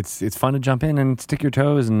 It's fun to jump in and stick your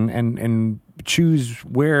toes and choose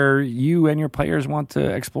where you and your players want to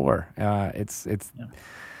explore.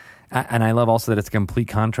 And I love also that it's a complete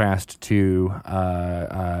contrast to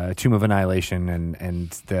Tomb of Annihilation and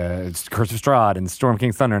the Curse of Strahd and Storm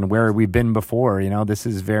King's Thunder and where we've been before. This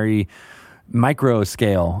is very micro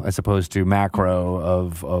scale as opposed to macro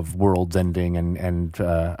of worlds ending and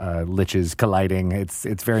liches colliding.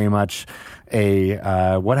 It's very much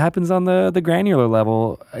a what happens on the granular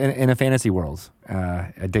level in a fantasy world.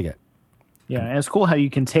 I dig it. Yeah, and it's cool how you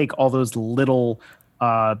can take all those little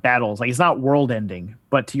battles. Like, it's not world ending,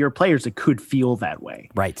 but to your players, it could feel that way.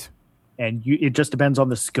 Right. And it just depends on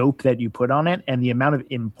the scope that you put on it and the amount of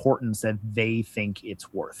importance that they think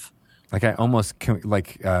it's worth. Like, I almost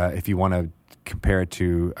if you want to compare it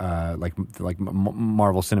to like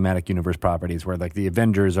Marvel Cinematic Universe properties, where like the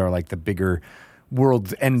Avengers are like the bigger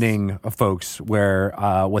world's ending folks, where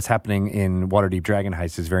what's happening in Waterdeep Dragon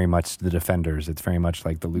Heist is very much the Defenders. It's very much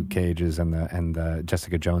like the Luke Cages and the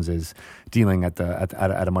Jessica Joneses dealing at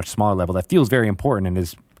a much smaller level. That feels very important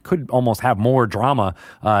and could almost have more drama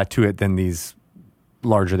to it than these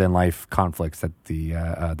larger than life conflicts that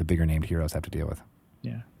the bigger named heroes have to deal with.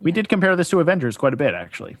 Yeah, we did compare this to Avengers quite a bit,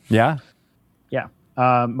 actually. Yeah.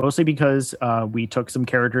 Mostly because we took some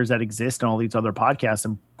characters that exist in all these other podcasts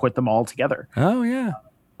and put them all together. Oh, yeah.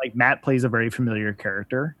 Like, Matt plays a very familiar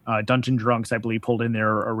character. Dungeon Drunks, I believe, pulled in their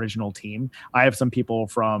original team. I have some people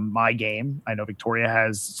from my game. I know Victoria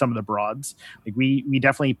has some of the broads. Like, we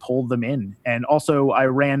definitely pulled them in. And also, I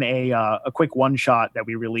ran a quick one-shot that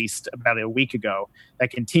we released about a week ago that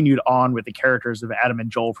continued on with the characters of Adam and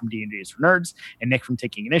Joel from D&D's for Nerds and Nick from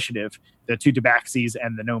Taking Initiative, the 2 Tabaxis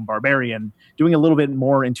and the Gnome Barbarian, doing a little bit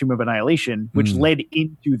more in Tomb of Annihilation, which led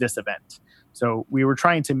into this event. So we were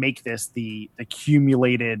trying to make this the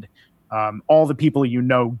accumulated, all the people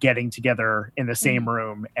getting together in the same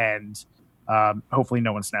room, and hopefully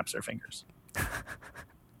no one snaps their fingers.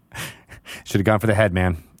 Should have gone for the head,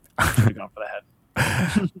 man. Should have gone for the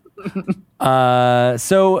head.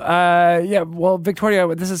 Well,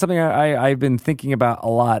 Victoria, this is something I've been thinking about a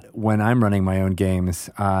lot when I'm running my own games,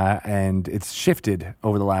 and it's shifted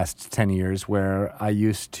over the last 10 years, where I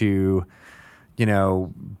used to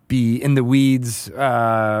be in the weeds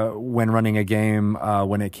when running a game,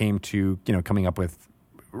 when it came to, coming up with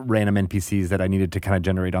random NPCs that I needed to kind of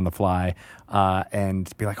generate on the fly, and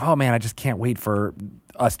be like, oh man, I just can't wait for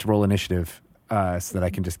us to roll initiative so that I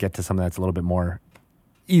can just get to something that's a little bit more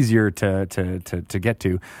easier to get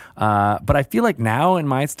to. But I feel like now in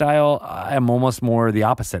my style, I'm almost more the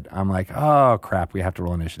opposite. I'm like, oh crap, we have to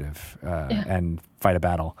roll initiative and fight a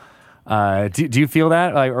battle. Do you feel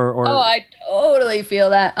that? Or Oh, I totally feel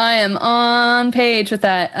that. I am on page with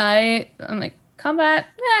that. I'm like,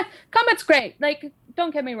 combat's great. Like,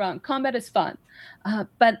 don't get me wrong, combat is fun.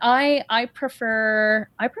 But I prefer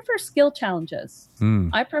skill challenges.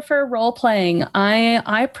 I prefer role playing.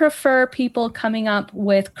 I prefer people coming up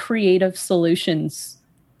with creative solutions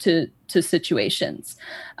to situations.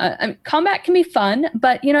 Combat can be fun,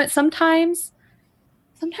 but sometimes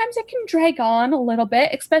it can drag on a little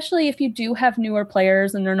bit, especially if you do have newer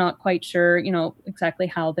players and they're not quite sure, exactly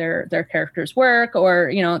how their characters work,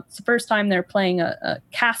 or it's the first time they're playing a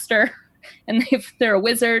caster. And they're a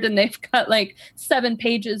wizard and they've got like 7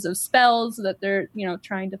 pages of spells that they're,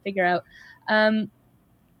 trying to figure out. And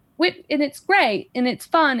it's great and it's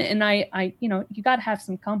fun. And I you got to have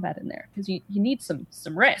some combat in there because you need some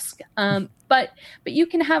risk. But you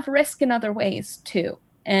can have risk in other ways too.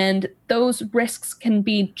 And those risks can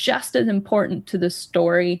be just as important to the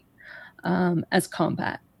story as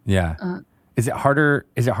combat. Yeah. Is it harder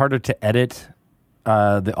to edit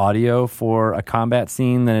the audio for a combat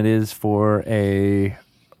scene than it is for a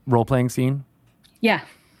role-playing scene? Yeah,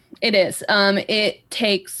 it is. It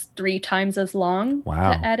takes 3 times as long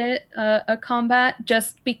to edit a combat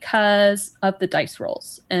just because of the dice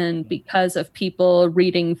rolls and because of people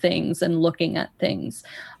reading things and looking at things.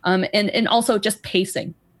 And also just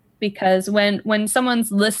pacing. Because when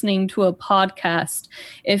someone's listening to a podcast,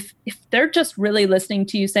 if they're just really listening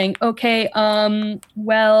to you saying, okay, I'm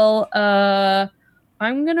going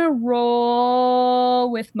to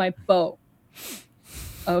roll with my bow.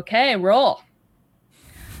 Okay, roll.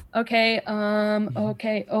 Okay,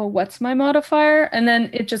 okay, oh, what's my modifier? And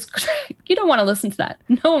then it just, you don't want to listen to that.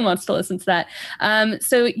 No one wants to listen to that.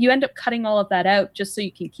 So you end up cutting all of that out just so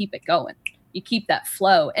you can keep it going. You keep that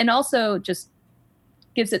flow. And also just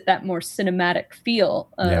gives it that more cinematic feel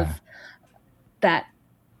of that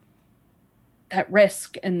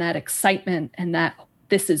risk and that excitement and that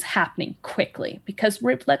this is happening quickly. Because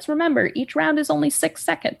let's remember, each round is only 6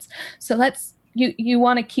 seconds. So you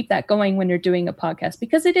want to keep that going when you're doing a podcast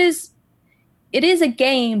because it is a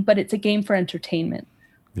game, but it's a game for entertainment.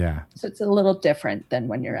 Yeah. So it's a little different than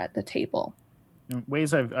when you're at the table.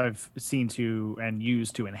 Ways I've seen to and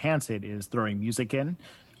used to enhance it is throwing music in.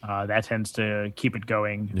 That tends to keep it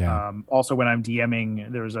going. Yeah. Also, when I'm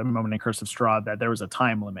DMing, there was a moment in Curse of Strahd that there was a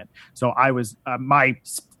time limit. So I was I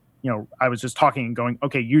was just talking and going,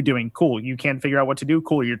 okay, you're doing cool. You can't figure out what to do.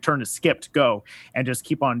 Cool. Your turn is skipped. Go. And just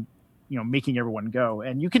keep on, making everyone go.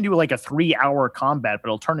 And you can do like a 3-hour combat, but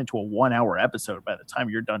it'll turn into a 1-hour episode by the time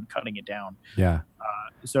you're done cutting it down. Yeah.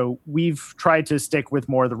 So we've tried to stick with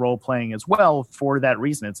more of the role playing as well for that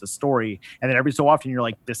reason. It's a story. And then every so often you're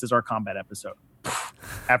like, this is our combat episode.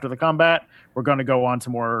 After the combat, we're going to go on to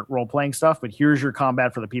more role-playing stuff, but here's your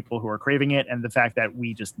combat for the people who are craving it and the fact that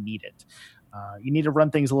we just need it. You need to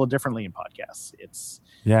run things a little differently in podcasts. It's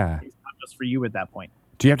not just for you at that point.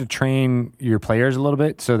 Do you have to train your players a little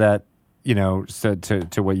bit so that, so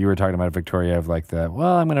to what you were talking about, Victoria, of like I'm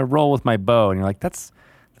going to roll with my bow, and you're like, that's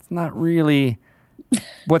not really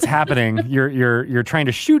what's happening. You're trying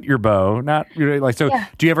to shoot your bow, not like so. Yeah.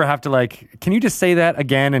 Do you ever have to can you just say that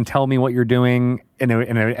again and tell me what you're doing in an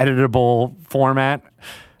editable format?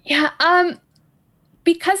 Yeah,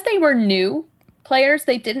 because they were new players,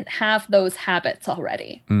 they didn't have those habits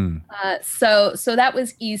already. So that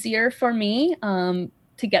was easier for me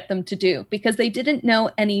to get them to do because they didn't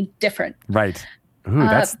know any different. Right. Ooh,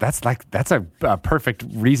 that's a perfect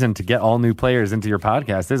reason to get all new players into your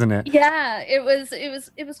podcast, isn't it? Yeah, it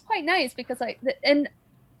was quite nice because and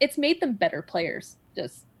it's made them better players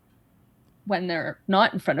just when they're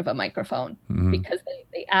not in front of a microphone because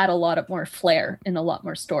they add a lot of more flair and a lot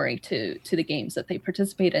more story to the games that they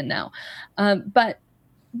participate in now. But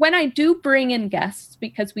when I do bring in guests,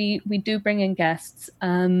 because we do bring in guests,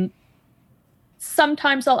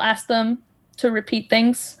 sometimes I'll ask them to repeat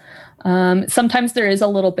things. Sometimes there is a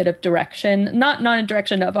little bit of direction, not a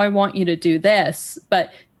direction of I want you to do this,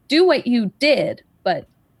 but do what you did, but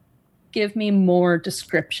give me more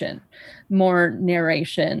description, more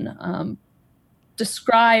narration,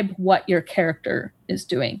 describe what your character is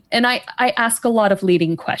doing. And I ask a lot of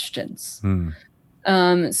leading questions.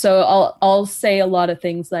 So I'll say a lot of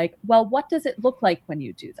things like, well, what does it look like when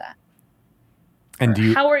you do that? And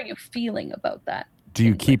how are you feeling about that? Do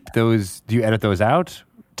you keep those? Do you edit those out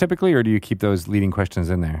typically, or do you keep those leading questions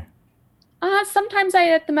in there? Sometimes I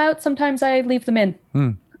edit them out. Sometimes I leave them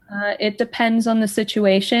in. It depends on the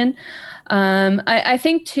situation. I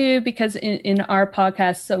think too, because in our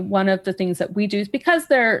podcast, so one of the things that we do is because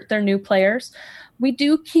they're new players, we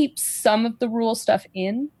do keep some of the rule stuff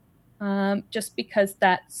in, just because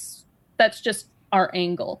that's just our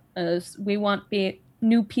angle. As we want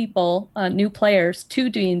new people, new players to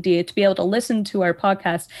D&D to be able to listen to our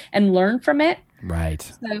podcast and learn from it.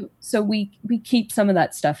 Right. So we keep some of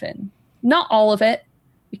that stuff in. Not all of it,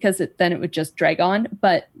 because then it would just drag on,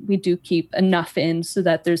 but we do keep enough in so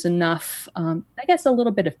that there's enough, I guess, a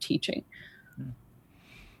little bit of teaching.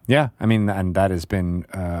 Yeah, I mean, and that has been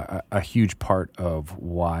a huge part of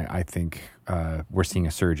why I think we're seeing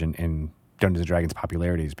a surge in Dungeons & Dragons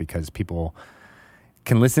popularities, because people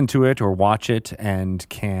can listen to it or watch it and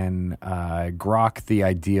can grok the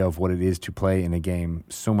idea of what it is to play in a game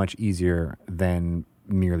so much easier than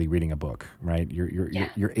merely reading a book, right?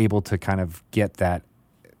 You're able to kind of get that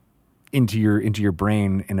into your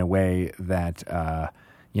brain in a way that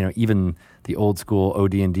even the old school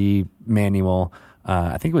OD&D manual,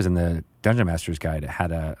 I think it was in the Dungeon Master's Guide, it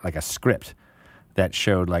had a script that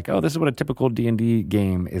showed this is what a typical D&D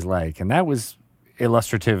game is like, and that was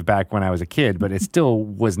illustrative back when I was a kid, but it still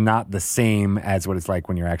was not the same as what it's like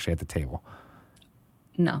when you're actually at the table.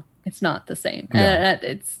 No, It's not the same. Yeah.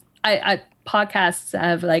 I podcasts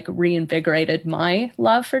have like reinvigorated my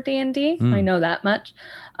love for D&D. I know that much.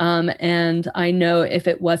 And I know if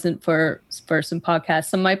it wasn't for some podcasts,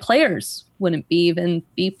 some of my players wouldn't be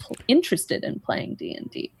interested in playing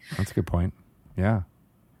D&D. That's a good point. Yeah.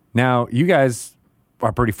 Now, you guys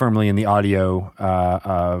are pretty firmly in the audio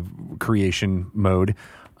creation mode.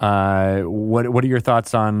 What are your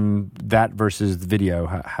thoughts on that versus the video?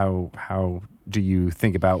 How do you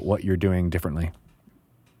think about what you're doing differently?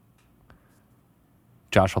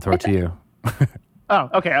 Josh, I'll throw it to you. Oh,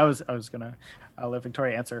 okay. I was gonna let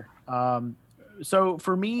Victoria answer. So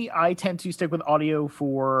for me, I tend to stick with audio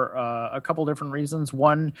for a couple different reasons.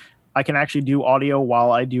 One, I can actually do audio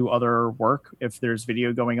while I do other work. If there's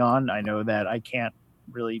video going on, I know that I can't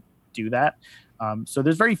really do that. So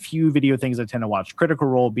there's very few video things I tend to watch, Critical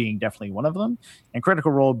Role being definitely one of them, and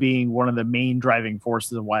Critical Role being one of the main driving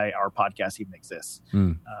forces of why our podcast even exists.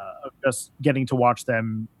 Just getting to watch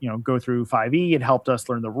them, go through 5e, it helped us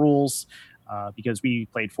learn the rules because we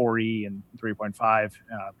played 4e and 3.5,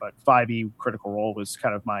 but 5e Critical Role was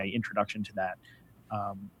kind of my introduction to that.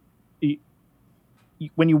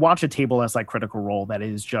 When you watch a table as like Critical Role, that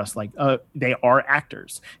is just like they are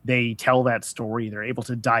actors. They tell that story. They're able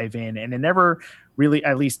to dive in, and it never really,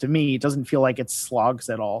 at least to me, it doesn't feel like it slogs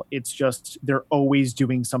at all. It's just they're always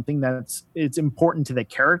doing something it's important to the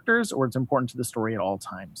characters or it's important to the story at all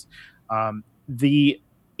times. The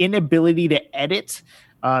inability to edit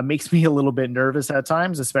makes me a little bit nervous at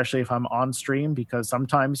times, especially if I'm on stream, because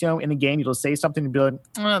sometimes, in a game, you'll say something and be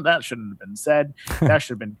like, that shouldn't have been said. That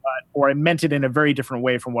should have been cut. Or I meant it in a very different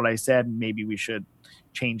way from what I said. And maybe we should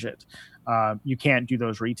change it. You can't do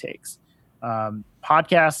those retakes.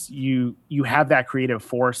 Podcasts, you have that creative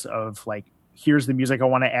force of like, here's the music I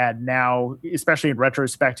want to add now, especially in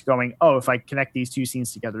retrospect, going, if I connect these two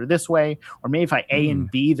scenes together this way, or maybe if I A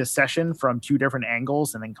and B the session from two different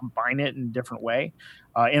angles and then combine it in a different way.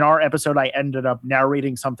 In our episode, I ended up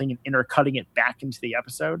narrating something and intercutting it back into the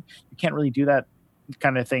episode. You can't really do that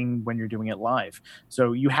kind of thing when you're doing it live.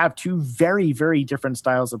 So you have two very, very different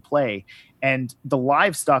styles of play. And the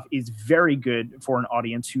live stuff is very good for an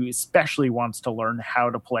audience who especially wants to learn how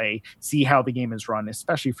to play, see how the game is run,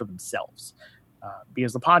 especially for themselves.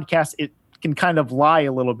 Because the podcast, it can kind of lie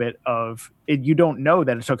a little bit of it. You don't know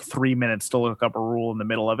that it took 3 minutes to look up a rule in the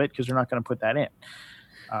middle of it because you're not going to put that in.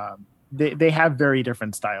 They have very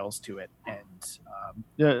different styles to it.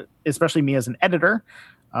 And especially me as an editor,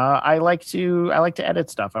 I like to edit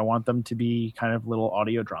stuff. I want them to be kind of little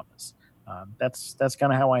audio dramas. That's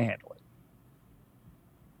kind of how I handle it.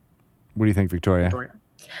 What do you think, Victoria?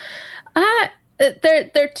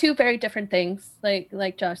 They're two very different things.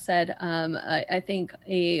 Like Josh said, I think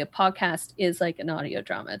a podcast is like an audio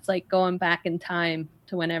drama. It's like going back in time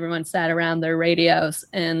to when everyone sat around their radios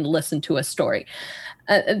and listened to a story.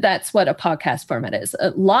 That's what a podcast format is.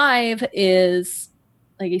 Live is,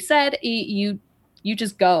 like you said, you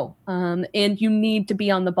just go, and you need to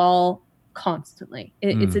be on the ball constantly.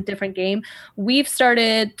 It's a different game. We've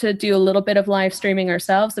started to do a little bit of live streaming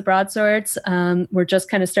ourselves, the Broadswords. We're just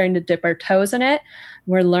kind of starting to dip our toes in it.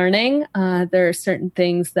 We're learning. There are certain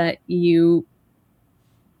things that there's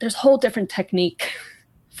a whole different technique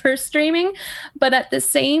for streaming. But at the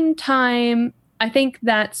same time, I think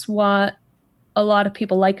that's what a lot of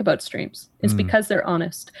people like about streams is because they're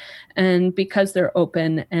honest and because they're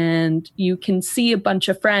open, and you can see a bunch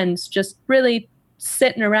of friends just really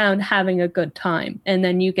sitting around having a good time, and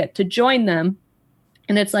then you get to join them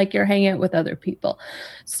and it's like you're hanging out with other people.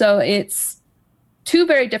 So it's two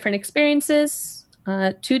very different experiences,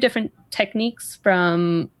 two different techniques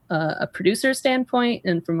from a producer standpoint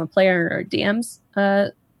and from a player or DM's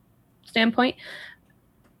standpoint.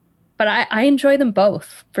 But I enjoy them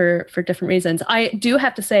both for different reasons. I do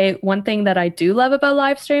have to say, one thing that I do love about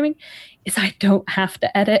live streaming is I don't have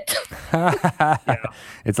to edit.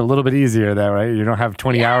 It's a little bit easier that, right? You don't have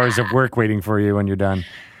 20 hours of work waiting for you when you're done.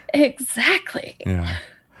 Exactly. Yeah.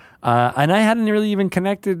 And I hadn't really even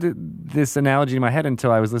connected this analogy in my head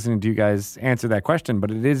until I was listening to you guys answer that question. But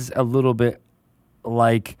it is a little bit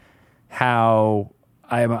like how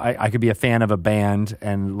I could be a fan of a band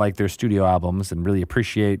and like their studio albums and really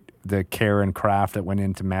appreciate the care and craft that went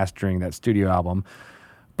into mastering that studio album.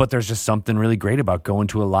 But there's just something really great about going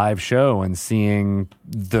to a live show and seeing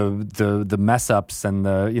the mess ups and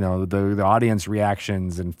the audience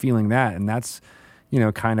reactions and feeling that. And that's,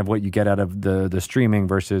 kind of what you get out of the streaming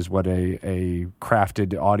versus what a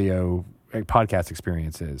crafted audio podcast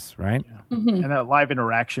experience is, right? Yeah. Mm-hmm. And that live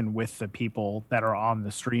interaction with the people that are on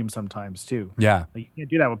the stream sometimes too. Yeah. You can't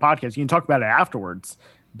do that with podcasts. You can talk about it afterwards,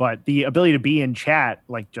 But the ability to be in chat,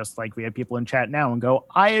 like just like we have people in chat now, and go,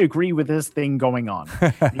 I agree with this thing going on.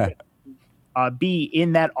 Be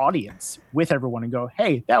in that audience with everyone and go,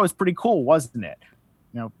 hey, that was pretty cool, wasn't it?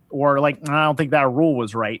 Or like, I don't think that rule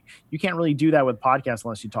was right. You can't really do that with podcasts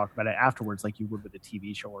unless you talk about it afterwards, like you would with a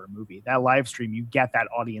TV show or a movie. That live stream, you get that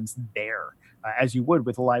audience there as you would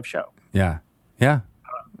with a live show. Yeah.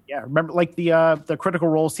 Remember, like the Critical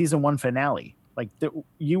Role season 1 finale. Like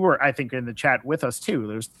you were, I think, in the chat with us too.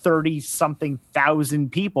 There's 30-something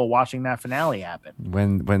thousand people watching that finale happen.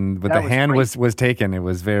 When the hand was taken, it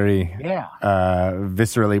was very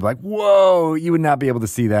viscerally like, whoa! You would not be able to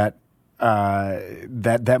see that.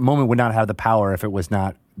 That moment would not have the power if it was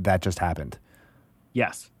not that just happened.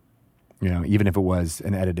 Yes. Even if it was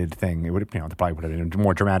an edited thing, it would, there probably would have been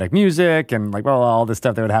more dramatic music and all this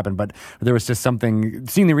stuff that would happen. But there was just something,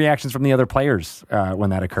 seeing the reactions from the other players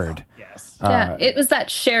when that occurred. Yes. It was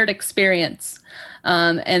that shared experience.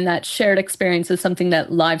 And that shared experience is something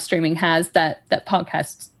that live streaming has that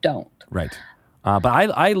podcasts don't. Right. But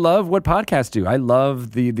I love what podcasts do. I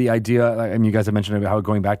love the idea. I mean, you guys have mentioned how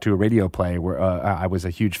going back to a radio play where I was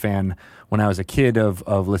a huge fan when I was a kid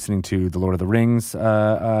of listening to the Lord of the Rings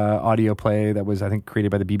audio play that was, I think, created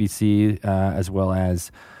by the BBC, as well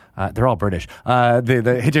as they're all British.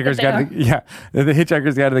 The Hitchhiker's Guide the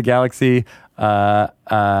Hitchhiker's Guide to the Galaxy,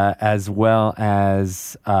 as well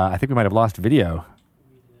as I think we might have lost video.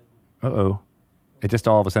 Uh-oh. It just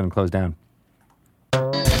all of a sudden closed down.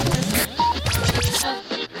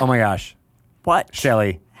 Oh my gosh. What?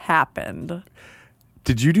 Shelly. Happened?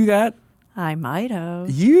 Did you do that? I might have.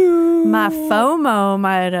 My FOMO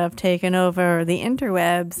might have taken over the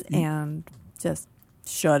interwebs and just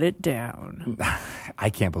shut it down. I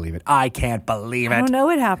can't believe it. I don't know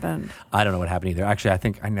what happened. I don't know what happened either. Actually, I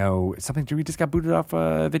think I know something. We just got booted off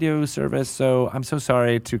a video service, so I'm so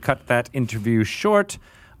sorry to cut that interview short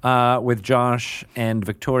with Josh and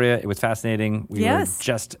Victoria. It was fascinating. We were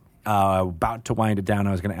just about to wind it down.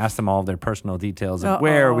 I was going to ask them all of their personal details and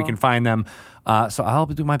where we can find them. So I'll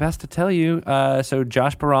do my best to tell you. So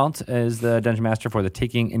Josh Perault is the Dungeon Master for the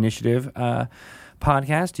Taking Initiative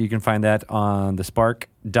podcast. You can find that on the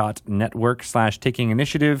spark.network/taking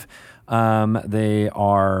initiative. They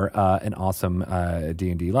are an awesome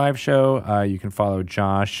D&D live show. You can follow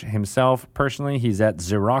Josh himself personally. He's at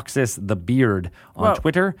Xeroxis the Beard on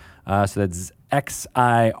Twitter. So that's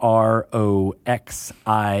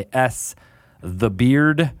XIROXIS the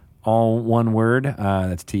Beard, all one word.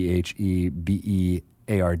 That's THEBEARD.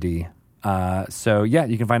 So yeah,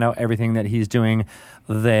 you can find out everything that he's doing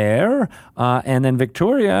there. And then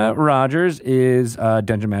Victoria Rogers is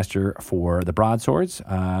Dungeon Master for the Broadswords.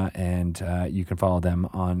 And you can follow them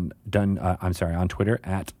on Twitter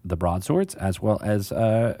at the Broadswords, as well as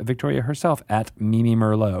Victoria herself at Mimi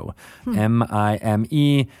Merlot.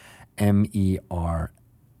 MIMEMERLOT.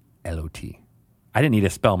 I didn't need to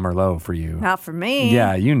spell Merlot for you. Not for me.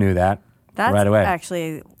 Yeah, you knew that. That's right away.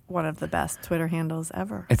 Actually one of the best Twitter handles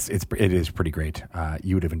ever. It is pretty great.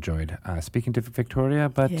 You would have enjoyed speaking to Victoria,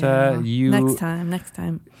 but you next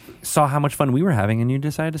time saw how much fun we were having, and you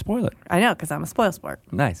decided to spoil it. I know, because I'm a spoil sport.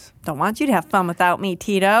 Nice. Don't want you to have fun without me,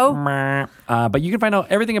 Tito. But you can find out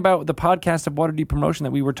everything about the podcast of Waterdeep promotion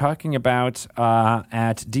that we were talking about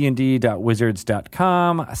at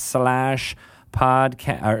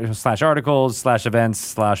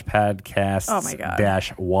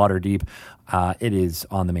dnd.wizards.com/podcast/articles/events/podcasts-Waterdeep. It is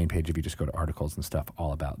on the main page if you just go to articles and stuff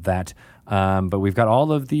all about that. But we've got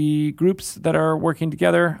all of the groups that are working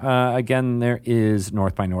together. Again, there is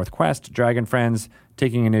North by Northwest, Dragon Friends,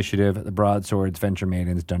 Taking Initiative, the Broadswords, Venture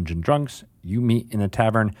Maidens, Dungeon Drunks. You meet in a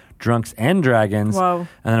tavern, Drunks and Dragons. Whoa.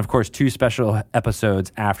 And then, of course, 2 special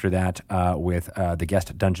episodes after that with the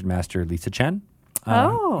guest Dungeon Master, Lisa Chen.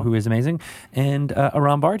 Who is amazing, and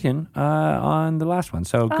Aram Bartian on the last one.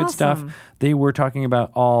 So good stuff. They were talking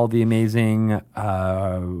about all the amazing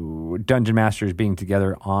dungeon masters being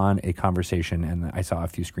together on a conversation, and I saw a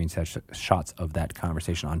few screenshots of that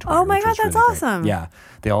conversation on Twitter. Oh my God, that's really awesome! Great. Yeah,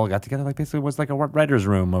 they all got together. Like basically, it was like a writer's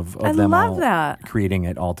room of I them love all that. creating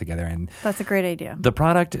it all together. And that's a great idea. The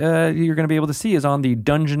product you're going to be able to see is on the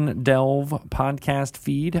Dungeon Delve podcast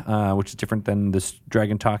feed, which is different than this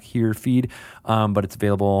Dragon Talk Here feed. But it's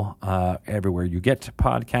available everywhere you get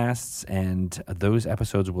podcasts, and those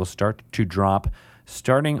episodes will start to drop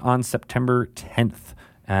starting on September 10th,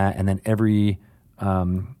 and then every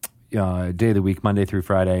day of the week, Monday through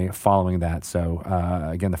Friday, following that. So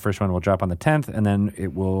again, the first one will drop on the 10th, and then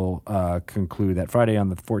it will conclude that Friday on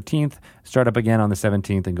the 14th, start up again on the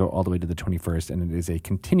 17th, and go all the way to the 21st. And it is a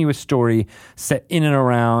continuous story set in and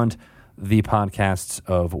around the podcasts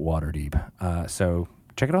of Waterdeep. So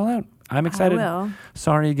check it all out. I'm excited. I will.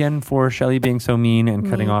 Sorry again for Shelley being so mean and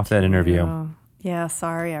cutting off that interview. Yeah,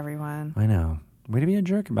 sorry, everyone. I know. Way to be a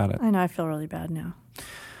jerk about it. I know. I feel really bad now.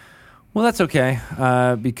 Well, that's okay,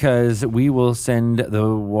 because we will send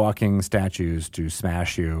the walking statues to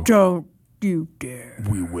smash you. Don't you dare.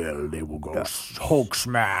 We will. They will go Hulk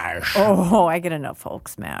smash. Oh, I get enough Hulk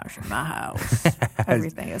smash in my house.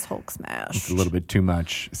 Everything is Hulk smash. It's a little bit too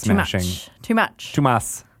much smashing. Too much. Too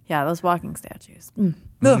much. Yeah, those walking statues.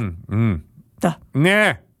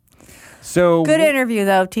 Nah. So good interview,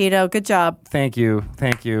 though, Tito. Good job. Thank you.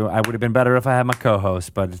 I would have been better if I had my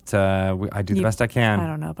co-host, but I do the best I can. I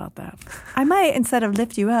don't know about that. I might, instead of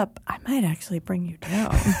lift you up, I might actually bring you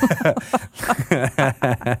down.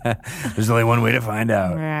 There's only one way to find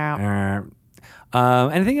out. Yeah.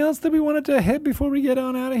 Anything else that we wanted to hit before we get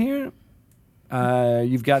on out of here?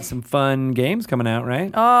 You've got some fun games coming out,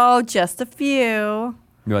 right? Oh, just a few.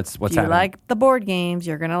 What's if you happening? like the board games,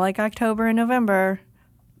 you're going to like October and November.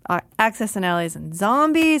 Access and Allies and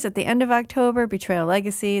Zombies at the end of October. Betrayal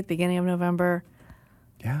Legacy at the beginning of November.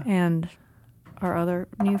 Yeah. And our other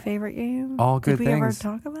new favorite game. All good things. Did we ever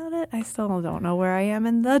talk about it? I still don't know where I am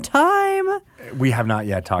in the time. We have not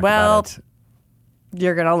yet talked about it.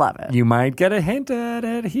 You're going to love it. You might get a hint at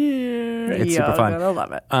it here. It's super fun. You're going to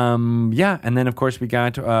love it. Yeah, and then, of course, we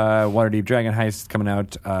got Waterdeep Dragon Heist coming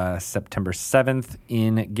out September 7th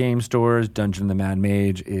in game stores. Dungeon of the Mad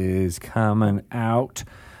Mage is coming out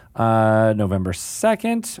November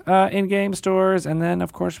 2nd in game stores. And then,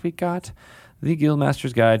 of course, we got the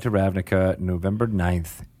Guildmaster's Guide to Ravnica November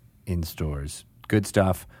 9th in stores. Good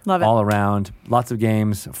stuff. Love it. All around. Lots of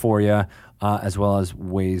games for you. As well as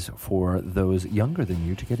ways for those younger than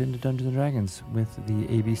you to get into Dungeons & Dragons with the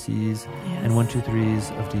ABCs and 1, 2,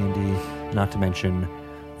 3s of D&D, not to mention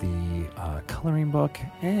the coloring book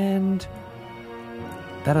and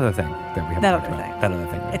that other thing that we haven't talked about. That other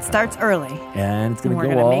thing. It starts early. And it's going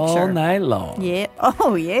to go all night long. Yeah.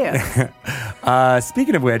 Oh, yeah.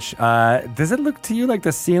 Speaking of which, does it look to you like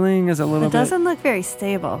the ceiling is a little bit... It doesn't look very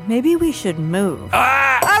stable. Maybe we should move.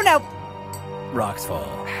 Ah! Oh, no. Rocks fall.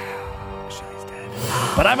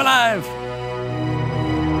 But I'm alive!